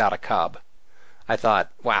squeeze out a cub. I thought,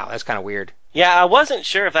 wow, that's kind of weird. Yeah, I wasn't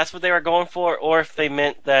sure if that's what they were going for or if they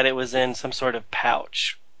meant that it was in some sort of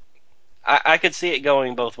pouch. I could see it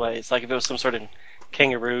going both ways. Like if it was some sort of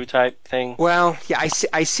kangaroo type thing. Well, yeah,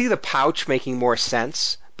 I see the pouch making more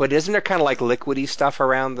sense, but isn't there kind of like liquidy stuff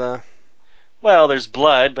around the Well, there's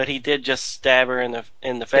blood, but he did just stab her in the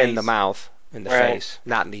in the face. mouth, in the Right. face,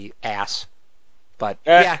 not in the ass? But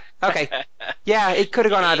yeah, okay. Yeah, it could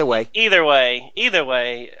have gone either way. Either way,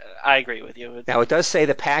 I agree with you. Now, it does say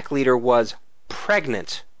the pack leader was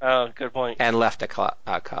pregnant Oh, good point. and left a cub,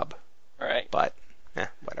 All right. but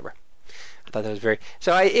whatever. I thought that was very.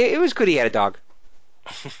 So it was good he had a dog.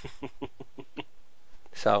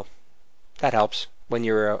 So that helps when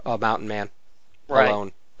you're a mountain man Right.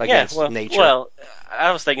 alone Yeah. against Well, nature. well,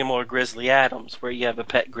 I was thinking more Grizzly Adams, where you have a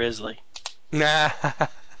pet grizzly Nah,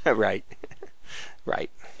 right, right.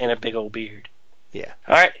 and a big old beard. Yeah.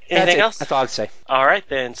 All right. That's Anything it. else? That's all I'd say. All right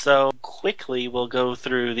then. So quickly, we'll go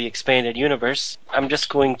through the expanded universe. I'm just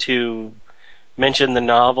going to mention the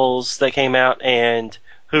novels that came out and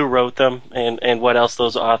who wrote them and what else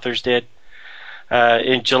those authors did.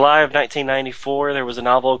 In July of 1994, there was a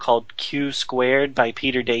novel called Q Squared by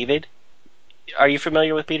Peter David. Are you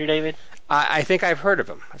familiar with Peter David? I think I've heard of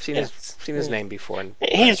him. I've seen his Yes. seen his name before and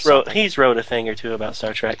read He's wrote something. he's wrote a thing or two about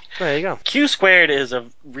Star Trek. Oh, there you go. Q Squared is a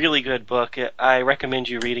really good book. I recommend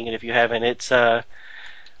you reading it if you haven't. It's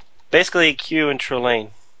basically Q and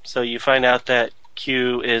Trelane. So you find out that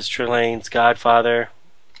Q is Trelane's godfather,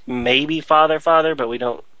 maybe father, but we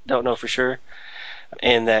don't know for sure,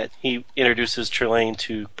 and that he introduces Trelane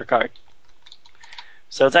to Picard.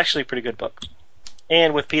 So it's actually a pretty good book.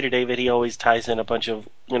 And with Peter David, he always ties in a bunch of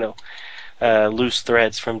loose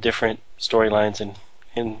threads from different storylines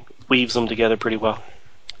and weaves them together pretty well.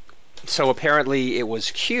 So apparently it was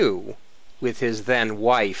Q with his then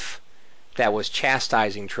wife that was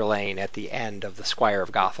chastising Trelane at the end of the Squire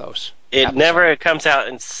of Gothos It episode. never comes out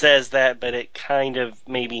and says that, but it kind of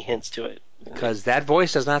maybe hints to it. Because that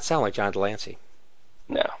voice does not sound like John Delancey.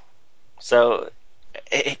 No. So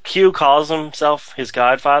Q calls himself his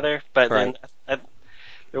godfather, but Right. then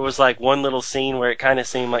there was like one little scene where it kind of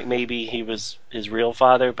seemed like maybe he was his real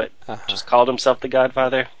father, but just called himself the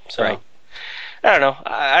godfather. So Right. I don't know.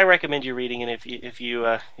 I recommend you reading it if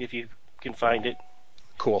you can find it.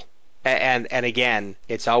 Cool. And again,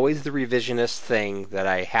 it's always the revisionist thing that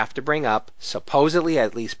I have to bring up. Supposedly,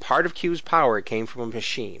 at least part of Q's power came from a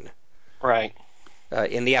machine. Right.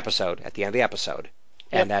 In the episode, at the end of the episode.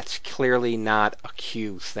 Yep. And that's clearly not a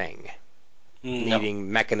Q thing, No.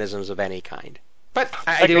 needing mechanisms of any kind. But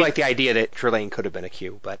I do Agreed. like the idea that Trelane could have been a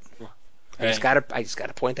Q, but I just gotta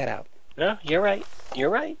point that out. No, you're right. You're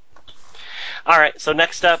right. All right. So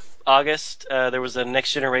next up, August, there was a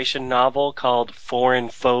Next Generation novel called Foreign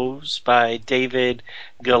Foes by David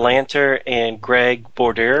Galanter and Greg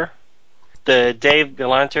Border. The Dave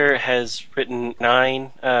Galanter has written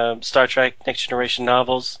 9 Star Trek Next Generation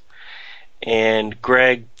novels, and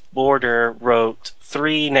Greg Border wrote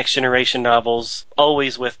 3 Next Generation novels,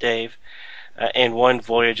 always with Dave, and 1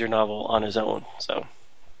 Voyager novel on his own. So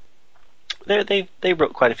they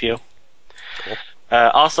wrote quite a few. Cool.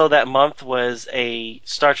 Also that month was a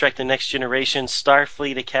Star Trek The Next Generation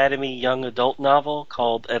Starfleet Academy young adult novel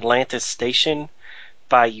called Atlantis Station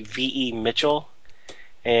by V.E. Mitchell.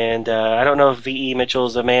 And I don't know if V.E. Mitchell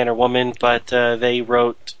is a man or woman, but they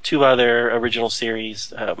wrote 2 other original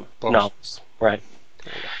series novels. Right.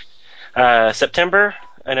 September,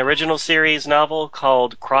 an original series novel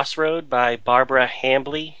called Crossroad by Barbara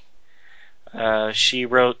Hambly. She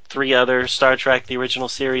wrote 3 other Star Trek The Original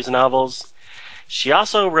Series novels. She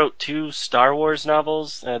also wrote 2 Star Wars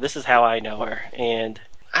novels. This is how I know her, and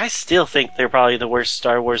I still think they're probably the worst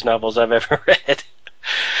Star Wars novels I've ever read.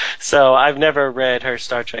 So I've never read her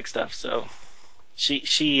Star Trek stuff. So she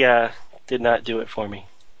did not do it for me,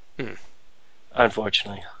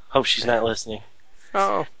 unfortunately. Hope she's not listening.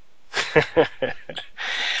 Oh.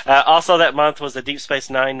 Also that month was a Deep Space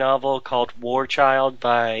Nine novel called War Child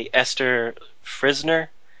by Esther Frisner.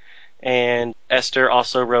 And Esther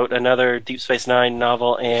also wrote another Deep Space Nine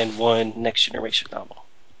novel and 1 Next Generation novel.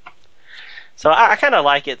 So I kind of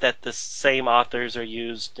like it that the same authors are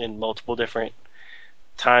used in multiple different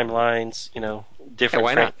timelines, different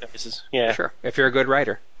why not? franchises. Yeah. Sure. If you're a good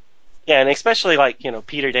writer. Yeah, and especially like,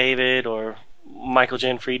 Peter David or Michael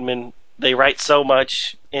Jan Friedman, they write so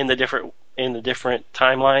much in the different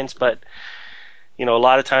timelines, but a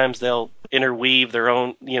lot of times they'll interweave their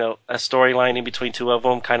own, a storyline in between 2 of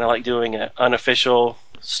them, kind of like doing an unofficial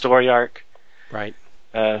story arc. Right.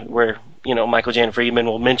 Where, Michael Jan Friedman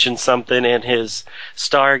will mention something in his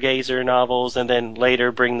Stargazer novels and then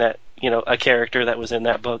later bring that, a character that was in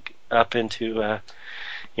that book up into,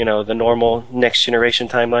 the normal Next Generation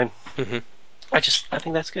timeline. Mm-hmm. I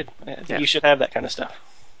think that's good. I think you should have that kind of stuff.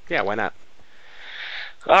 Yeah, why not?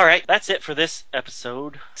 All right, that's it for this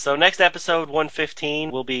episode. So next episode,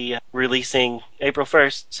 115, will be releasing April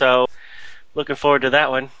 1st. So looking forward to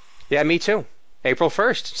that one. Yeah, me too. April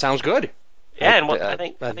 1st. Sounds good. Yeah, and I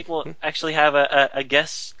think we'll actually have a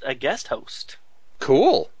guest host.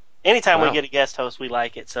 Cool. Anytime we get a guest host, we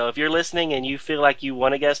like it. So if you're listening and you feel like you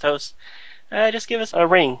want a guest host, just give us a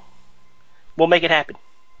ring. We'll make it happen.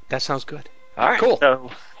 That sounds good. All right. Cool.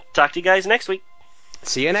 So talk to you guys next week.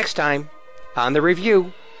 See you next time on the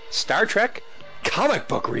review, Star Trek Comic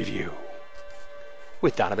Book Review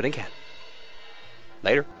with Donovan and Ken.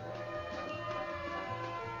 Later.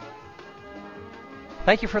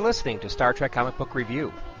 Thank you for listening to Star Trek Comic Book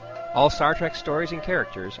Review. All Star Trek stories and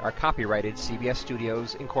characters are copyrighted CBS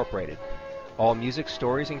Studios Incorporated. All music,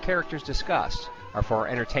 stories, and characters discussed are for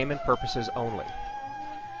entertainment purposes only.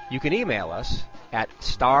 You can email us at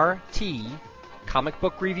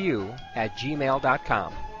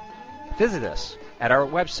startcomicbookreview@gmail.com. Visit us at our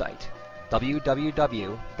website,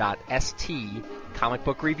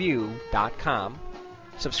 www.stcomicbookreview.com.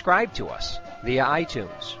 Subscribe to us via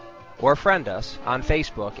iTunes, or friend us on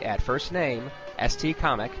Facebook at first name ST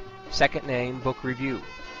Comic, second name Book Review.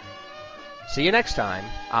 See you next time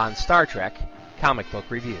on Star Trek Comic Book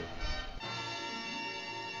Review.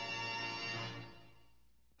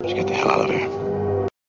 Let's get the hell out of here.